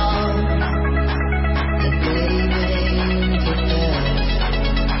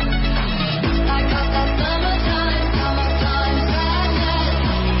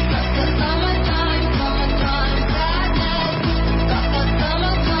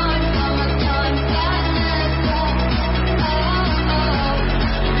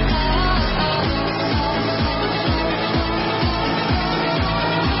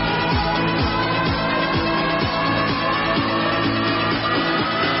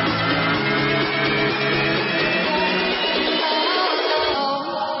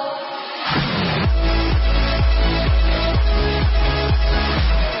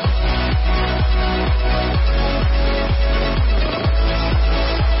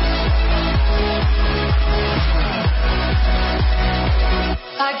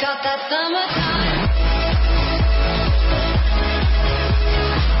I got that summertime.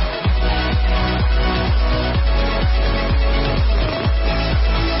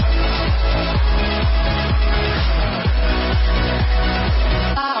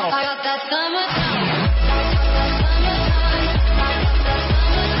 I got that summertime.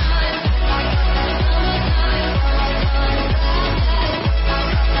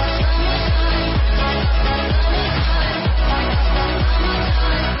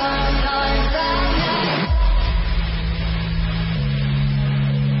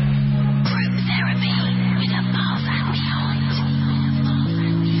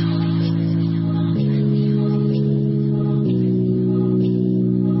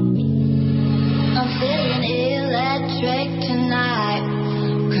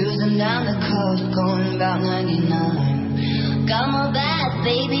 Down the coast, going about 99. Got my bad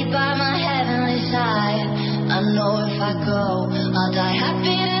baby by my heavenly side. I know if I go, I'll die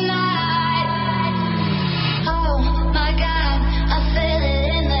happy tonight. Oh my God, I feel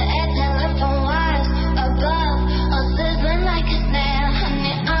it in the air, telephone wires above, I'm sizzling like a snare.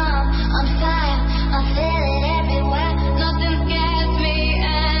 Honey, I'm on fire, I feel it everywhere. Nothing scares me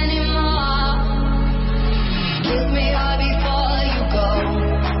anymore. Kiss me hard before you go.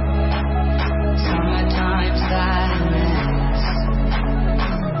 Summertime silence.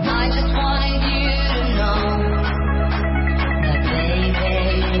 I just wanted you to know that baby,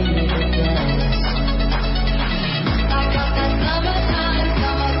 you're the best. I got that summertime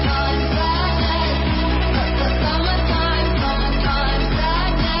sadness. Got the summertime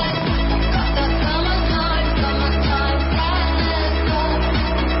sadness. Got that summertime sadness.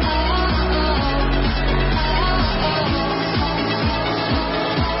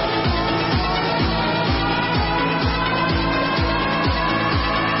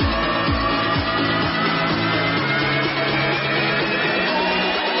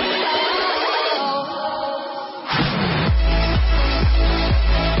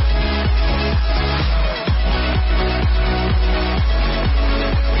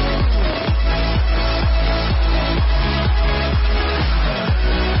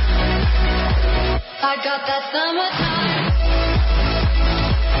 I got that summertime.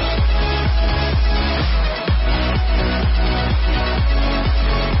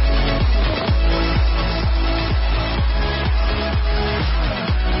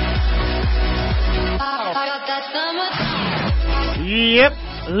 I got that summertime. Yep,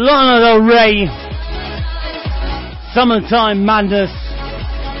 Lana Del Rey. Summertime Madness.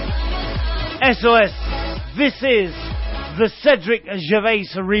 SOS. This is the Cedric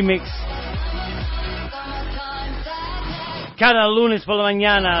Gervais remix. Cada lunes por la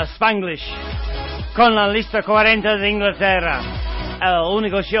mañana, Spanglish, con la lista 40 de Inglaterra, el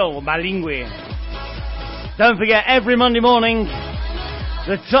único show bilingüe. Don't forget, every Monday morning,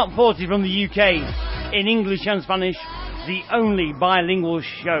 the top 40 from the UK, in English and Spanish, the only bilingual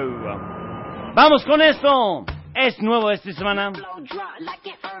show. Vamos con esto, es nuevo esta semana.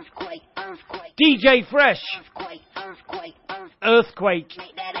 DJ Fresh, Earthquake.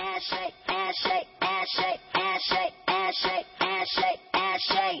 Make that ass shake, ass shake, ass shake, ass shake, ass shake, ass shake, ass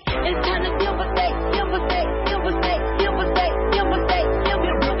shake. It's time to deal with it, deal with it, deal with it, deal with it, deal with it,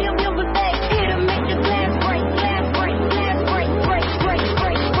 deal with it. Here to make your glass break, glass break, glass break, break, break,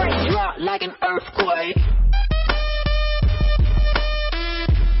 break, break. Drop like an earthquake.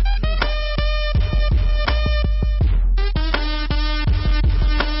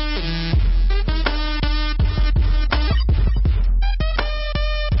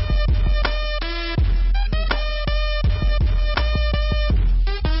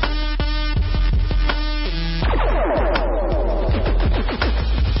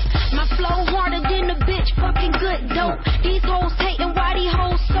 Fucking good dope. These hoes hating why these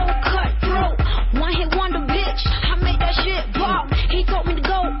hoes so cutthroat. One hit wonder bitch, I made that shit pop. He told me to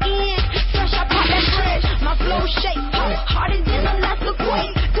go in, fresh I pop that fresh. My flow shake, harder than a Alaska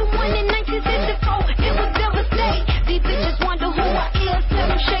quake. The one in 1964, it was devastating. These bitches wonder who I is, tell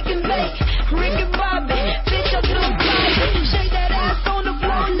them shake and bake. Rick and Bobby, bitch up to the body. Shake that ass on the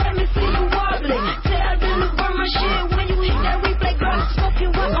floor, let me see you wobbling. Tell them to burn my shit when you hit that replay, girl.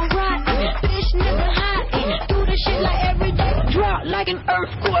 Smoking while I'm riding, bitch nigga high. Do this shit like every day, drop like an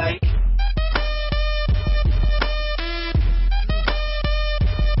earthquake.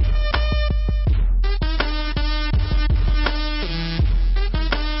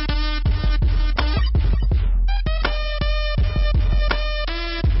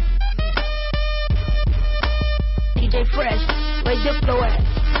 DJ Fresh, where your flow at?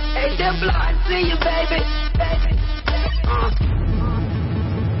 Hey, Diplo, I see you, baby.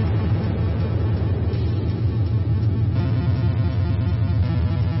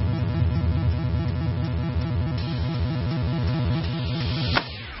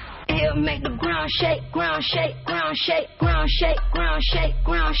 make the ground shake, ground shake, ground shake, ground shake, ground shake,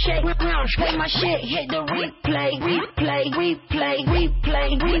 ground shake, ground shake. Play my shit, hit the replay, replay, replay,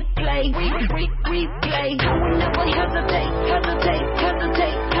 replay, replay, replay. I will never hesitate, hesitate,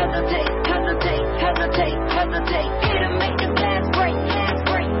 hesitate, hesitate, hesitate, hesitate, hesitate. Here to make the glass break, glass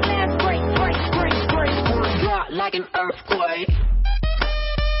break, glass break, break, break, break. Drop like an earthquake.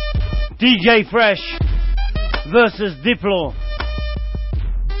 DJ Fresh versus Diplo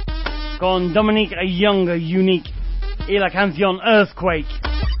con Dominic Young Unique y la canción Earthquake.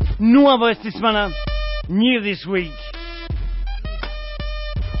 Nuevo esta semana, new this week.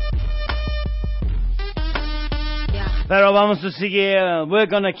 Pero vamos a seguir. We're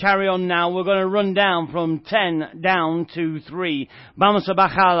going to carry on now. We're going to run down from 10 down to 3. Vamos a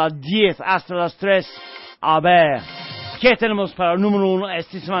bajar a 10 hasta las 3. A ver, ¿qué tenemos para el número 1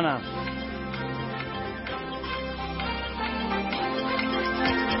 esta semana?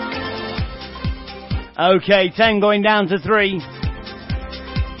 Okay, 10 going down to 3.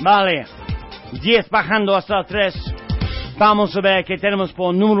 Vale, 10 bajando hasta 3. Vamos a ver qué tenemos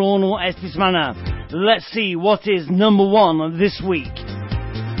por número 1 esta semana. Let's see what is number 1 this week.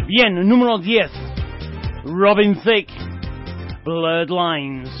 Bien, número 10. Robin Thicke, Blurred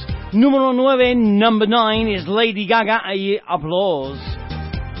Lines. Número 9, number 9 is Lady Gaga y Applause.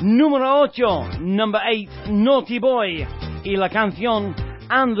 Número 8, number 8, Naughty Boy y la canción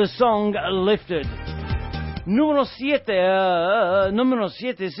And the Song Lifted. Número 7,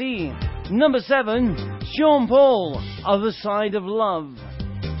 sí. Number 7, Sean Paul, Other Side of Love.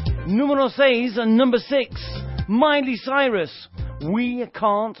 Número 6, number 6, Miley Cyrus, We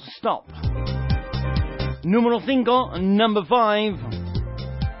Can't Stop. Número 5, number 5,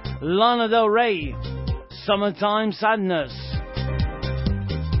 Lana Del Rey, Summertime Sadness.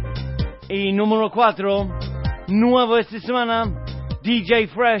 Y número 4, nuevo esta semana, DJ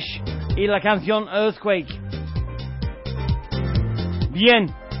Fresh y la canción Earthquake. Bien,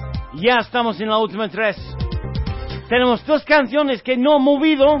 ya estamos en la última 3. Tenemos 2 canciones que no han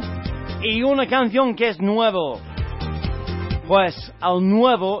movido y una canción que es nuevo. Pues el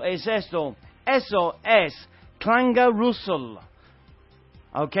nuevo es esto. Eso es Klanga Russell.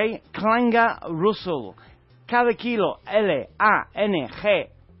 ¿Ok? Klanga Russell. Cada kilo L-A-N-G.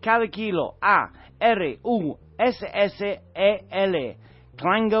 Cada kilo A-R-U-S-S-E-L.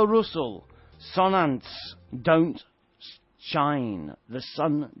 Klanga Russell. Sonants don't shine. The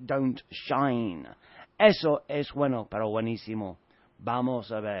sun don't shine. Eso es bueno, pero buenísimo.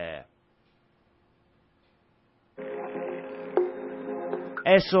 Vamos a ver.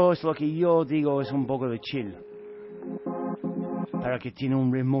 Eso es lo que yo digo, es un poco de chill. Pero que tiene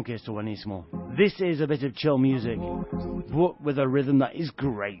un ritmo que es buenísimo. This is a bit of chill music, but with a rhythm that is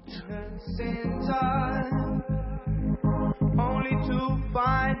great. Only to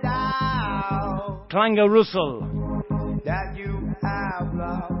find out Klanga Russell. that you have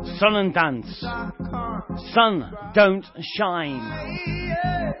lost. Sun and Dance. Sun Don't Shine.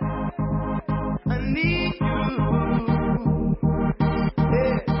 I need you.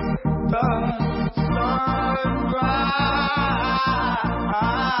 It's the sunrise.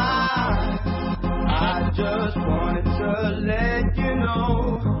 I just wanted to let you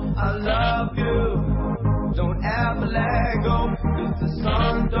know I love you. Don't ever let go, 'cause the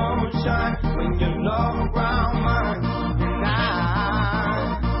sun don't shine when you're not around mine. And I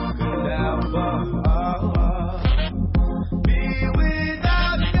could never be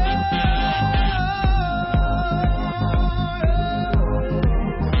without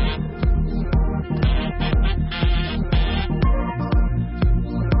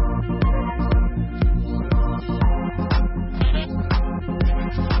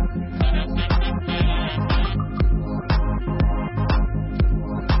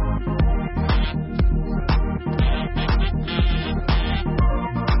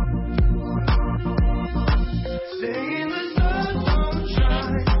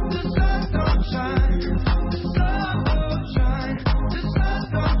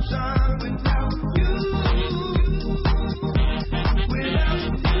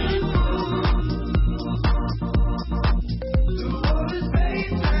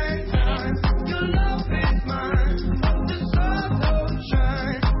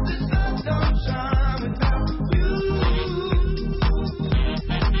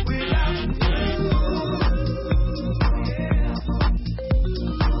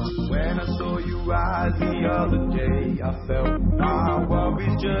the other day, I felt my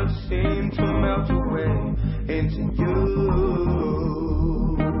worries just seemed to melt away into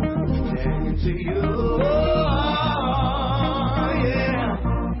you, and into you, yeah.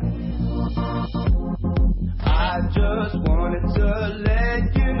 I just wanted to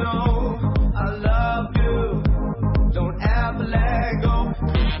let you know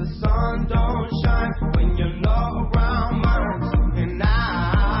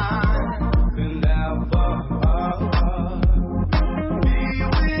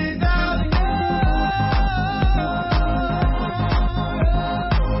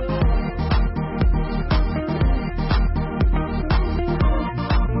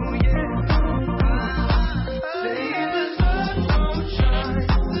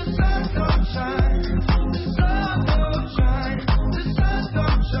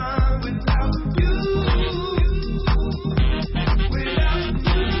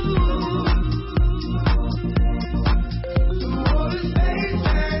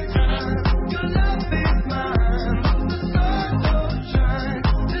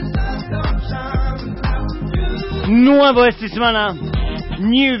nuevo esta semana.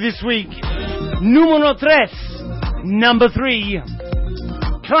 New this week. Número 3. Number 3.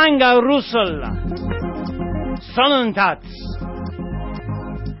 Klanga Russell. Sonnentats.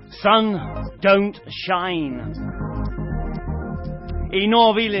 Sun don't shine. Y no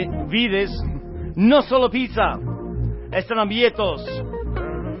olvides, no solo pizza. Están abiertos.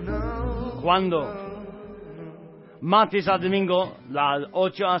 ¿Cuándo? Martes a domingo, las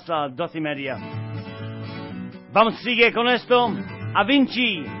 8 hasta las 12:30. Vamos a seguir con esto. A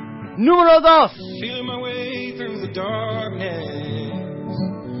Vinci, número 2. Feeling my way through the darkness,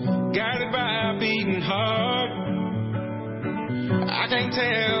 guided by a beating heart. I can't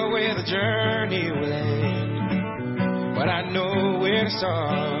tell where the journey will end, but I know where to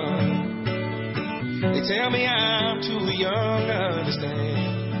start. They tell me I'm too young to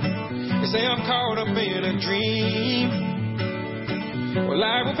understand. They say I'm caught up in a dream. Well,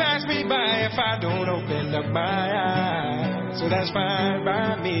 life will pass me by if I don't open up my eyes. So that's fine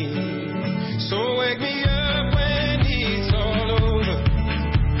by me. So wake me up when it's all over,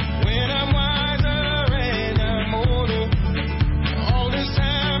 when I'm wiser and I'm older. All this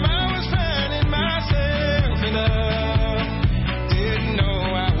time I was finding myself in love, didn't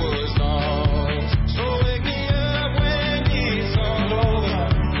know I was lost. So wake me up when it's all over,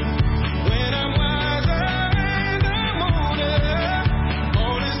 when I'm wiser and I'm older.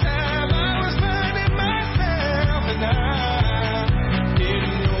 All this time I was finding myself and I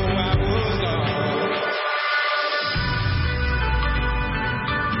didn't know I was lost.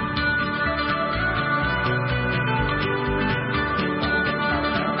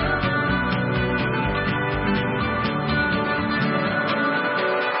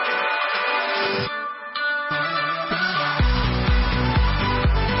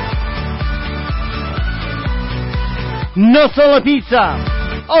 No solo pizza.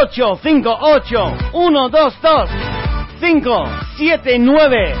 858 122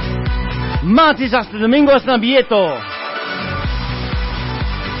 579. Martes hasta domingo están abiertos.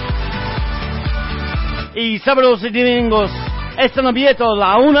 Y sábados y domingos están abiertos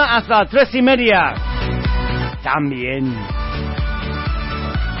la 1 hasta las 3:30. También.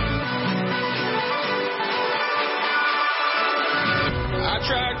 I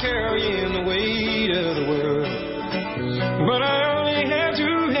tried carrying the weight of the world, but I only had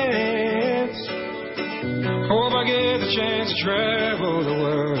 2 hands. Hope I get the chance to travel the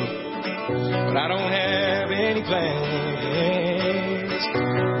world, but I don't have any plans.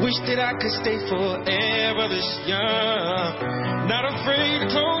 Wish that I could stay forever this young, not afraid to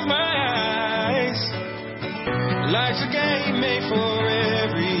close my eyes. Life's a game made for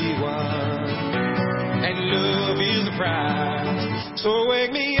everyone, and love is the prize. So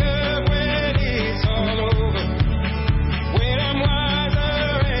wake me up when it's all over, when I'm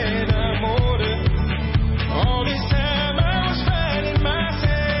wiser and I'm older. All this time I was finding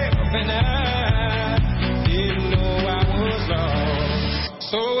myself and I didn't know I was lost.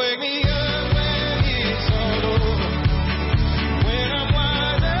 So wake me up when it's all over, when I'm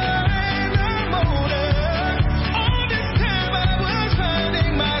wiser and I'm older. All this time I was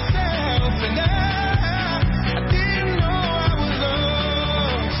finding myself and I didn't know I was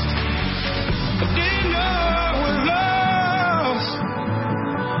lost. I didn't know I was lost.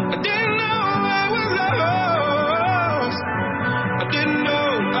 I didn't know I was lost. I didn't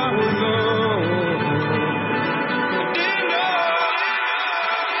know I was lost.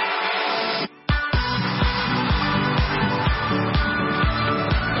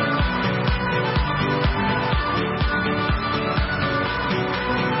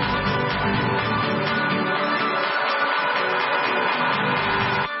 didn't know.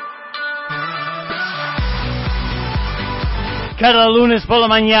 Cada lunes por la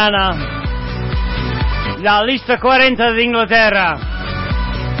mañana, la lista 40 de Inglaterra,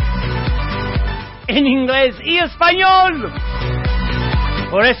 en inglés y español.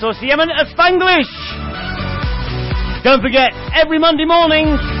 Por eso se llaman ESPANGLISH. Don't forget, every Monday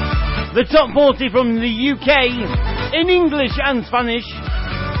morning, the top 40 from the UK, in English and Spanish.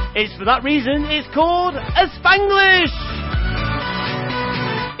 It's for that reason it's called ESPANGLISH.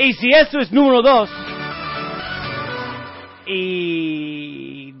 Y si esto es número 2,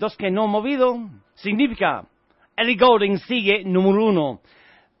 y 2 que no he movido, significa Ellie Goulding sigue número 1.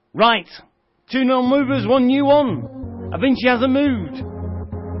 Right, 2 non-movers, 1 new one. Vinci hasn't moved.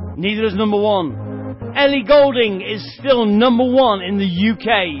 Neither is number 1. Ellie Goulding is still number 1 in the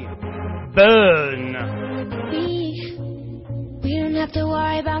UK. Burn. We don't have to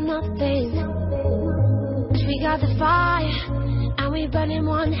worry about nothing. 'Cause we got the fire, and we burning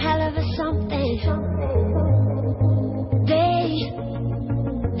one hell of a something.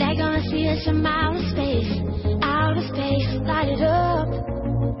 They're gonna see us from outer space, out outer space, light it up.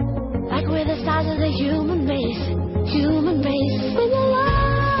 Like we're the stars of the human race, human race. When the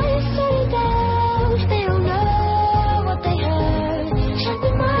lights turn down, they don't know what they heard. Shut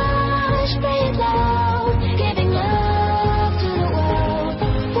the mind, spray it loud, giving love to the world.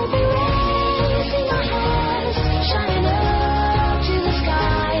 We'll be raising our hands, shining up to the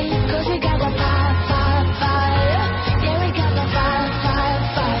sky. 'Cause we got the fire, fire, fire. Yeah, we got the fire, fire,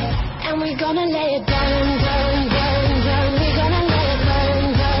 fire. And we're gonna let it burn, burn, burn, burn. We're gonna let it burn,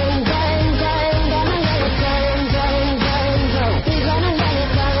 burn, burn, burn. Gonna let it burn, burn, burn, burn. We're gonna let it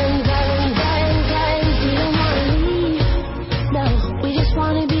burn, burn, burn, burn. We don't wanna leave, no. We just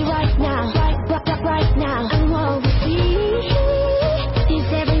wanna be right now, right now. And what we see is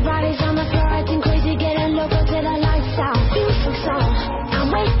everybody's on the floor acting crazy, getting local till the lights out. Beautiful song, I'm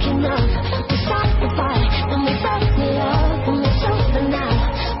waking up. We start the fire and we start the love, and it's over now.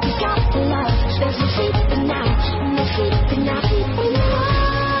 We got the love, there's no sleeping now, and no sleeping now. When the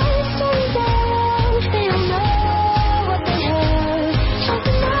lights turn down, they don't know what they heard. Shut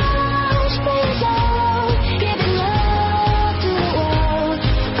the mind, spray it out, giving love to the world.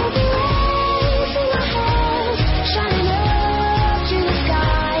 We'll be raising our hands, shining up to the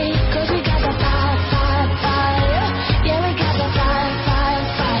sky. 'Cause we got the fire, fire, fire. Yeah, we got the fire, fire,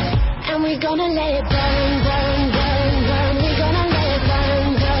 fire. And we're gonna let it burn, burn, burn, burn. We're gonna let it burn,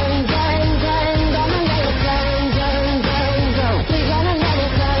 burn, burn, burn. Gonna let it burn, burn, burn, burn. We're gonna let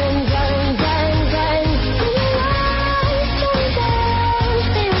it burn, burn, burn, burn. When the lights turn down,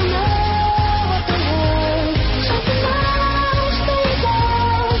 they don't know what they heard. Shut the mind, spray it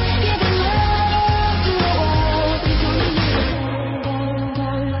out, giving love to the world. We're gonna let it burn, burn,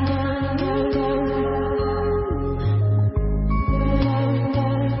 burn, burn, burn.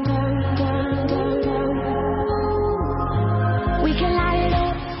 We can light it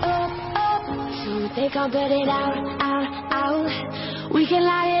up, up, up, so they can't put it out, out, out. We can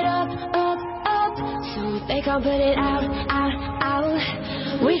light it up, up, up, so they can't put it out, out, out.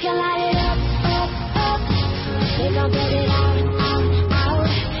 We can light it up, up, up, so they can't put it out, out, out.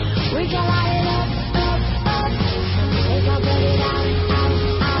 We can light it up, up, up, so they can't put it out, out,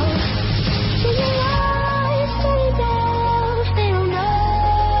 out. When the lights turn down, they don't know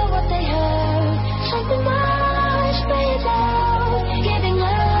what they heard. Shut the mind, spray it out, giving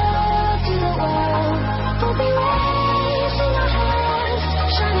love to the world. We'll be raising our hands,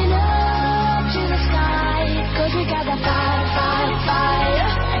 shining up to the sky. 'Cause we got the fire, fire, fire.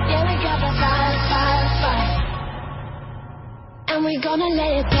 Yeah, we got the fire, fire, fire. And we're gonna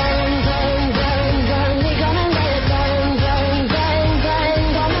let it burn, burn, burn, burn. We're gonna let it burn, burn, burn, burn.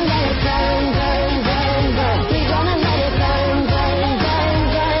 Gonna let it burn, burn, burn, burn. We're gonna let it burn, burn, burn,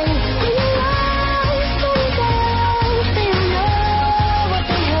 burn. When the lights turn down, they don't know what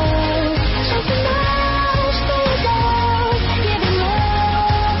they heard. Shut the mind, spray it out, giving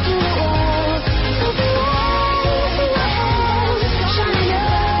love to the world. We'll be raising our hands, shining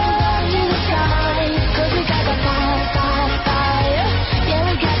up to the sky. 'Cause we got the fire, fire, fire. Yeah,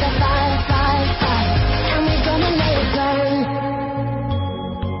 we got the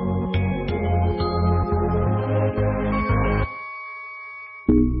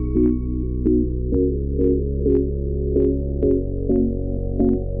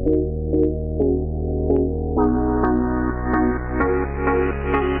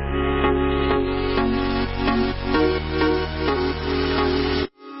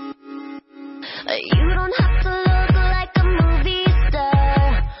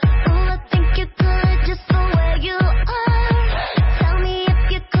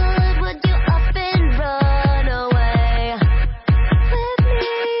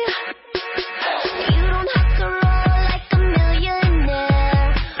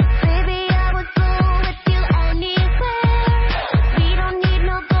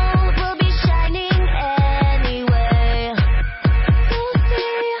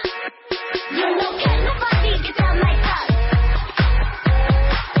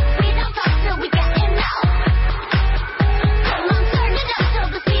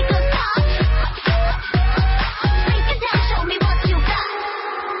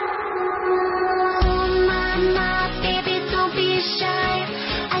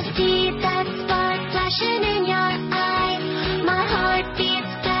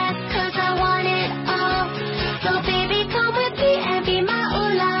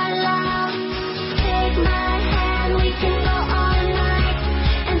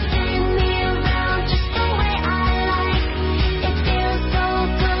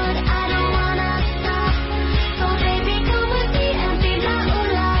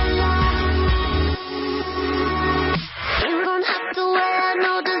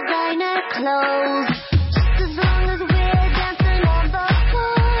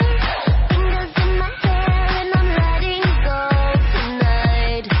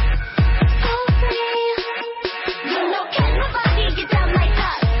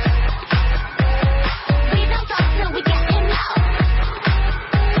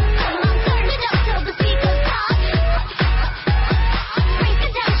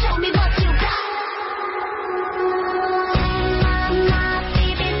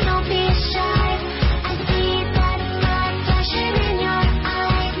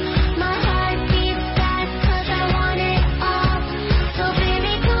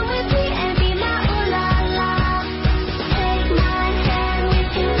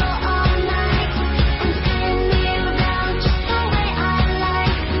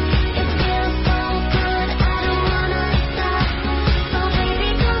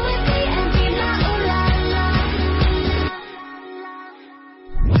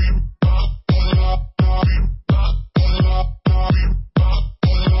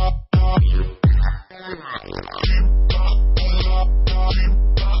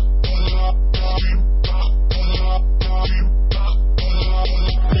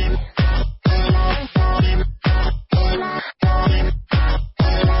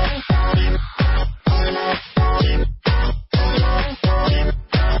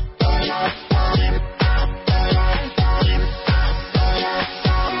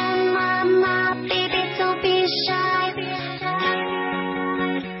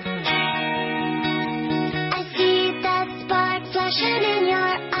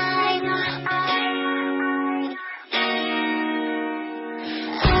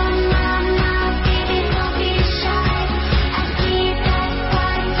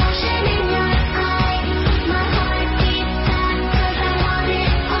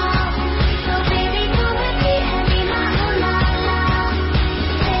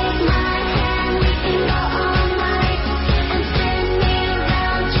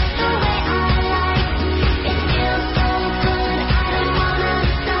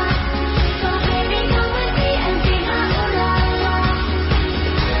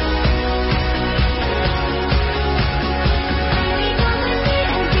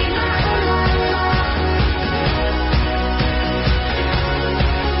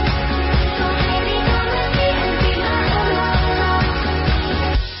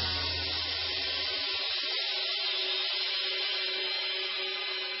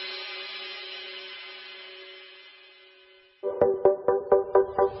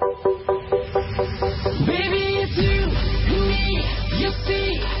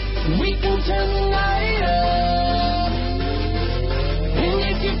turn the night up. And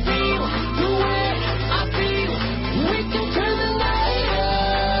if you feel the way I feel, we can turn the night up.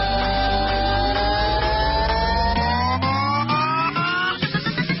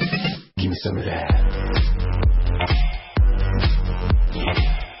 Give me some of that.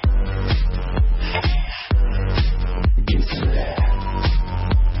 Give me some of that.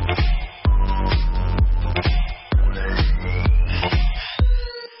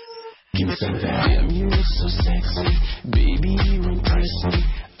 Give me some of that. Damn, you look so sexy. Baby, you impress me.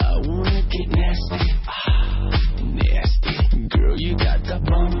 I wanna get nasty. Nasty. Girl, you got the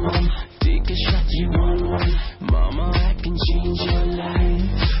bomb. Take a shot, you want one. Mama, I can change your life.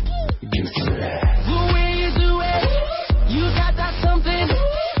 Give me some of that. The way you do it, you got that something.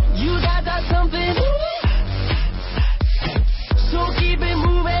 You got that something. So keep it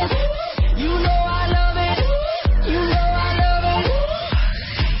moving. You know I love it. You know I love it.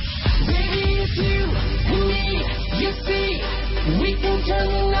 Baby, it's you and me. You see, we can turn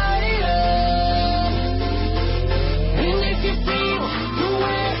the night up. And if you feel the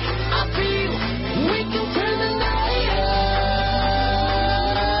way I feel, we can turn the night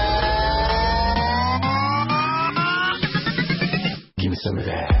up. Give me some of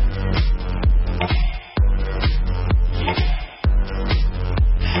that.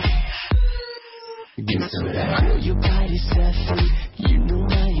 Give me some of that. Girl, your body's sassy. You know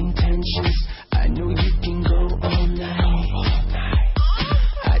my intentions. I know you can go all night.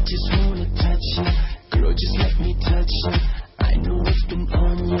 I just wanna touch you. Girl, just let me touch you. I know what's been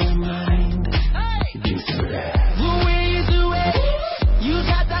on your mind. Give me some of that. The way you do it, you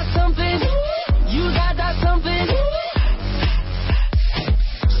got that something. You got that something.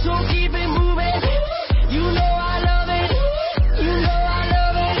 So keep it moving. You know I love it. You know I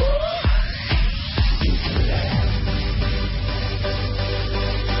love it. Give me some of that.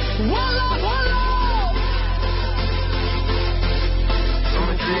 Walla, walla. From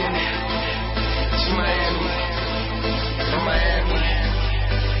Madrid to Miami, from Miami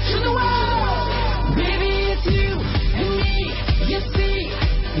To the world. Baby, it's you and me. You see,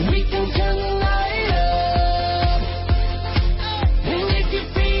 we can turn the night up. And if you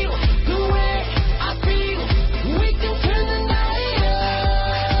feel the way I feel, we can turn the night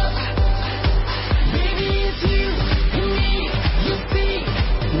up. Baby, it's you and me. You see,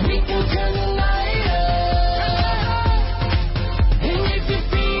 we can turn the night up. And if you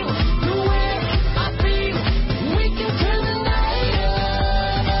feel the way I feel, we can turn the night up.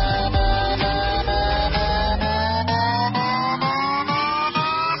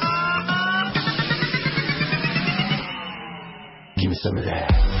 Give me some of that.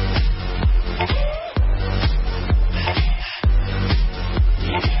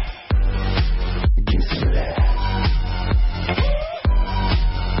 Give me some of that.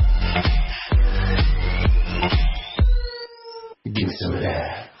 Give me some of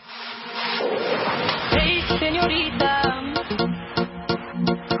that. Hey, señorita,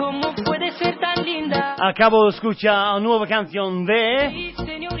 ¿cómo puede ser tan linda? Acabo de escuchar una nueva canción de... Hey,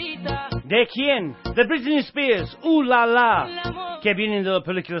 señorita, ¿De quién? De Britney Spears, La La, que viene de la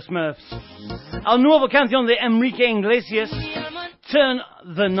película Smurfs. La nueva canción de Enrique Iglesias, Turn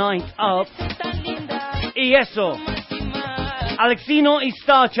the Night Up. tan linda, Y eso, Alexino y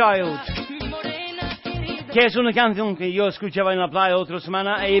Starchild, morena querida. que es una canción que yo escuchaba en la playa otra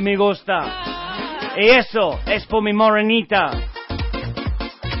semana y me gusta. Y eso es por mi morenita,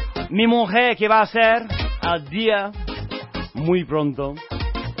 mi mujer que va a ser al día muy pronto.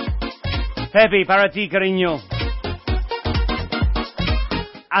 Pepe, para ti, cariño.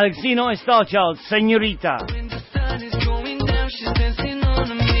 Alexino y Starchild, señorita. When the sun is going down, she's dancing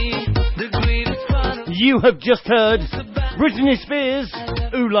on me. The greatest part of You have just heard Britney Spears,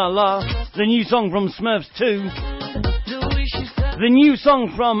 Ooh La La, the new song from Smurfs 2, the way she's the new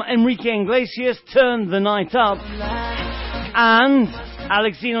song from Enrique Iglesias, Turn the Night Up, and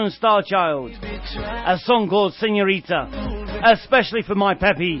Alexino and Starchild, a song called Señorita, especially for my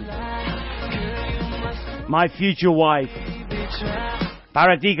Pepe, my future wife.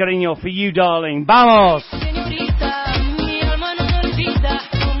 Para ti, cariño, for you, darling. ¡Vamos! Señorita, mi alma no me olvida.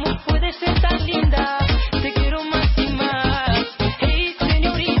 ¿Cómo puede ser tan linda? Te quiero más y más. Hey,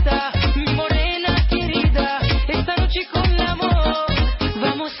 señorita, mi morena querida. Esta noche con el amor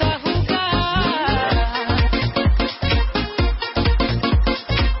vamos a jugar.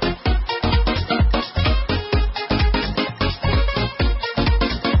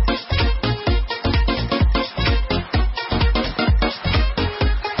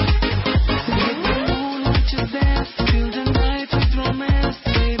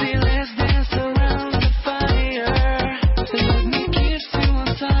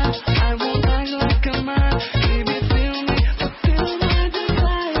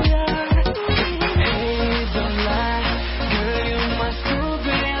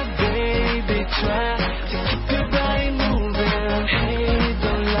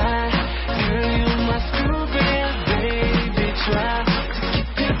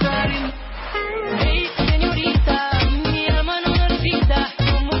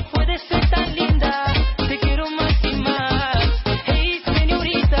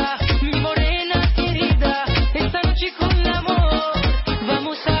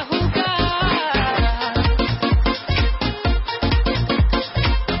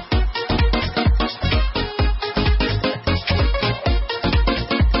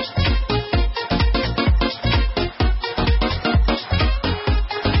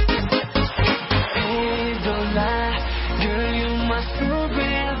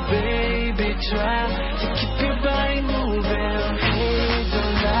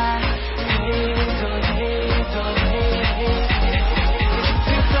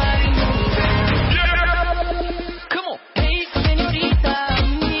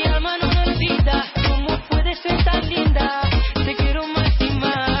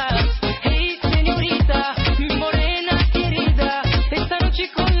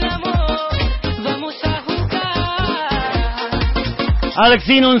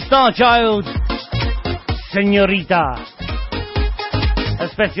 Alexino and Starchild, Señorita.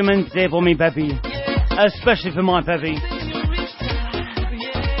 Especialmente por mi Pepe. Especially for my Pepe.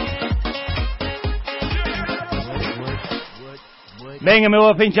 Venga, me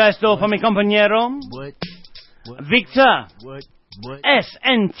voy a pinchar esto para mi compañero Victor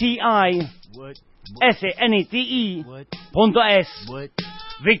SNTI.S.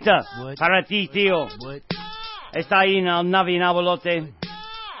 Victor, para ti, tío. Está ahí en el nave en Abolote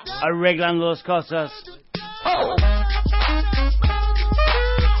arreglando las cosas.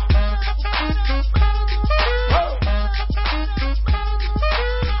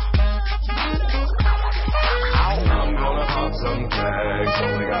 Some tags,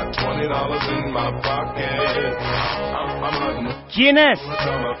 only got $20 in my pocket. ¿Quién es?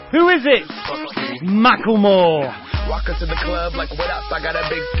 Who is it? Macklemore. Walk into the club like, what up? I got a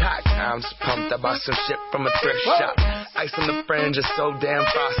big cock. I'm just pumped. I bought some shit from a thrift shop. Ice on the fringe is so damn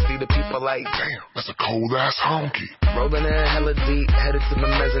frosty. The people like, damn, That's a cold ass honky. rolling in hella deep, headed to the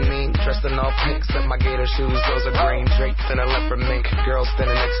mezzanine. Dressed in all pink, except my gator shoes. Those are green draped in a leopard mink. Girl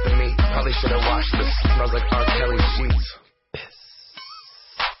standing next to me. Probably should have washed this. Smells like R. Kelly sheets.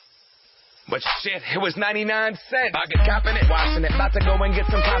 But shit, it was 99 cents. I get copping it, washing it. About to go and get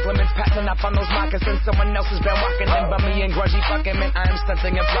some compliments. Passing up on those moccasins. Someone else has been walking in bummy and grungy fucking man. I am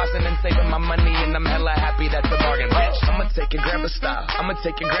stunting and flossing and saving my money. And I'm hella happy that's a bargain, bitch. I'ma take your grandpa style. I'ma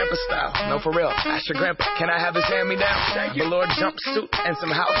take your grandpa style. No, for real. Ask your grandpa, can I have his hand-me-down? Velour jumpsuit and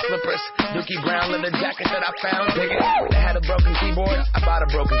some house slippers. Dookie brown leather jacket that I found. Dig it. They had a broken keyboard. I bought a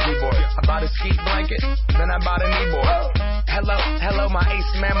broken keyboard. I bought a ski blanket. Then I bought a kneeboard. Hello, my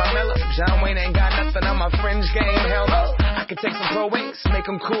ace man, my mellow. John Wayne ain't got nothing on my fringe game, hell no. I could take some pro wings, make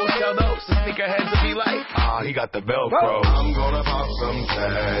them cool, sell those. The sneakerheads will be like, He got the Velcro. I'm gonna pop some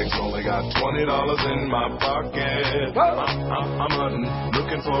tags, only got $20 in my pocket. I'm hunting,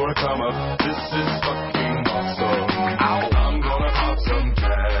 looking for a come up. This is fucking awesome. I'm gonna pop some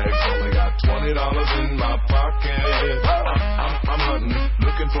tags, only got $20 in my pocket. I'm hunting,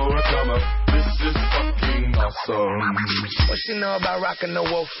 looking for a come up. This is fucking awesome. what she know about rocking the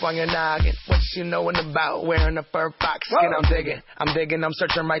wolf on your noggin? What she knowin' about wearing a fur fox skin? I'm digging, I'm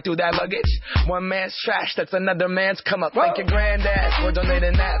searching right through that luggage. One man's trash, that's another man's come up. Thank your granddad for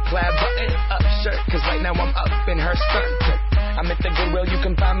donating that plaid button up shirt. Cause right now I'm up in her skirt. I'm at the Goodwill, you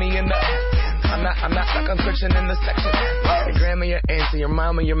can find me in the I'm not stuck on searching in the section. Your grandma, your auntie, your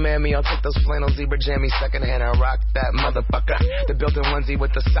mama, your mammy. I'll take those flannel zebra jammies secondhand. I rock that motherfucker. The built-in onesie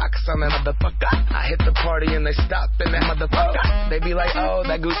with the socks on that motherfucker. I hit the party and they stop in that motherfucker. They be like, oh,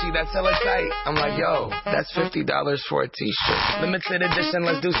 that Gucci, that's hella tight. I'm like, yo, that's $50 for a t-shirt. Limited edition,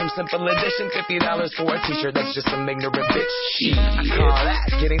 let's do some simple edition. $50 for a t-shirt, that's just some ignorant bitch. I call that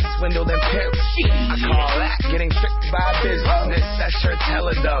getting swindled and pimped. I call that getting tricked by business. That shirt's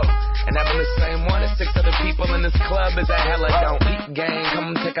hella dope. And having the same one as 6 other people in this club is a hella don't eat gang.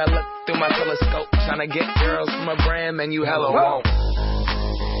 Come take a look through my telescope. Tryna get girls from a brand, man, you hella won't.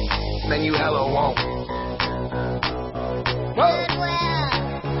 Man, you hella won't.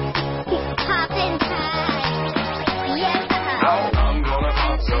 Poppin' tags. Yes, I'm gonna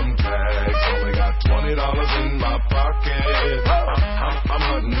pop some tags, only got $20 in my pocket. I'm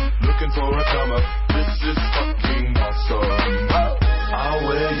hunting, looking for a come up. This is fucking awesome. I'll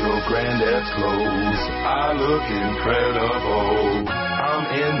wear your granddad's clothes. I look incredible. I'm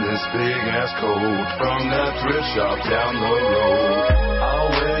in this big ass coat from that thrift shop down the road.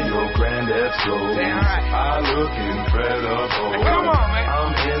 I'll wear your granddad's clothes. I look incredible. Come on, man.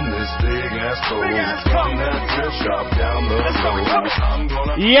 I'm in this big ass coat from that thrift shop down the road. I'm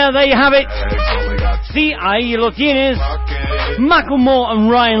gonna Yeah, there you have it. Sí, ahí lo tienes. Macklemore and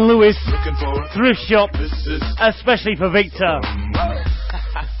Ryan Lewis. Thrift shop, especially for Victor.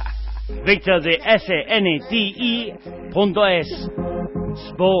 Victor de SNTI.S.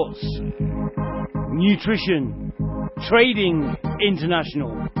 Sports, Nutrition, Trading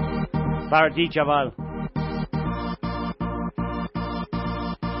International. Para ti, chaval.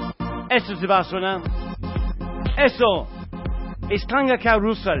 Esto se va a sonar. Eso es Tanga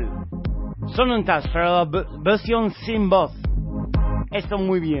Carousel. Sonantas para la versión sin voz. Está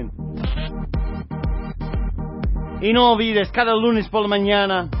muy bien. Y no olvides, cada lunes por la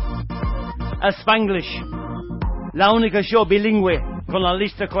mañana, ESPANGLISH, la única show bilingüe con la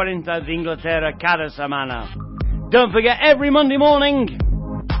lista 40 de Inglaterra cada semana. Don't forget, every Monday morning,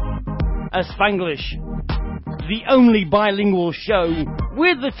 ESPANGLISH, the only bilingual show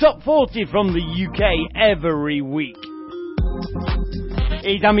with the top 40 from the UK every week.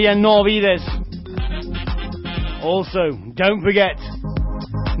 Y también no olvides, also, don't forget,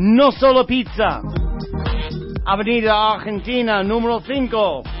 no solo pizza, Avenida Argentina, número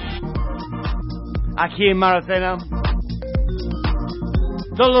 5, aquí en Maracena.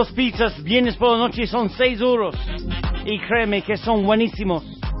 Todos los pizzas viernes por la noche son 6 euros. Y créeme que son buenísimos.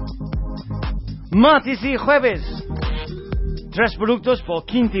 Martes y jueves, 3 productos por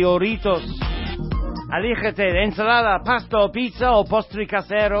 15 euritos. Alíjate de ensalada, pasta o pizza o postre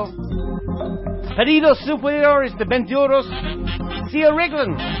casero. Pedidos superiores de 20 euros si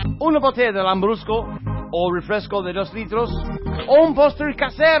arreglan una botella de lambrusco o refresco de 2 litros o un postre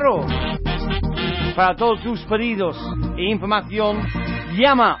casero. Para todos tus pedidos e información,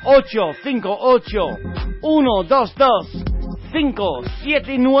 llama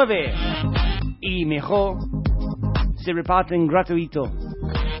 858-122-579 y mejor, se reparten gratuito.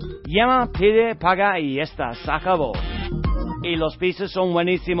 Llama, pide, paga y esta se acabó. Y los pizzas son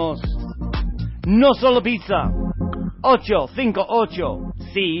buenísimos. No solo pizza. 858,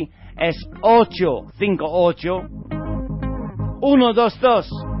 sí, es 858 122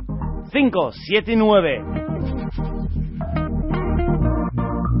 579.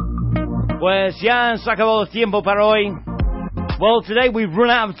 Pues ya se acabó el tiempo para hoy. Well, today we've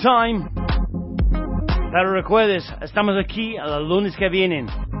run out of time. Pero recuerdes, estamos aquí a los lunes que vienen.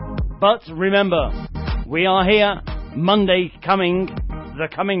 But remember, we are here Monday the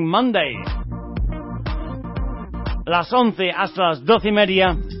coming Monday. Las 11 hasta las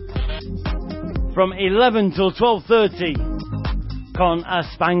 12:30. From 11 till 12:30. Con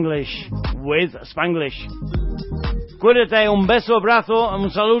Spanglish. With Spanglish. Cuídate, un beso, abrazo,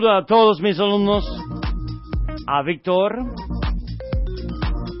 un saludo a todos mis alumnos. A Víctor.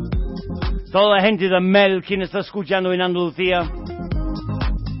 Toda la gente de Mel, quien está escuchando en Andalucía.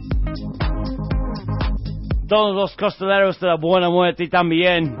 Todos los costaleros de la Buena Muerte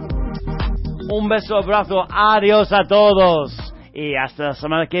también. Un beso, abrazo, adiós a todos. Y hasta la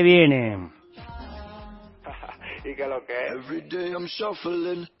semana que viene. ¿Y qué lo que es? Every day I'm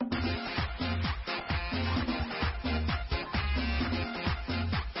shuffling.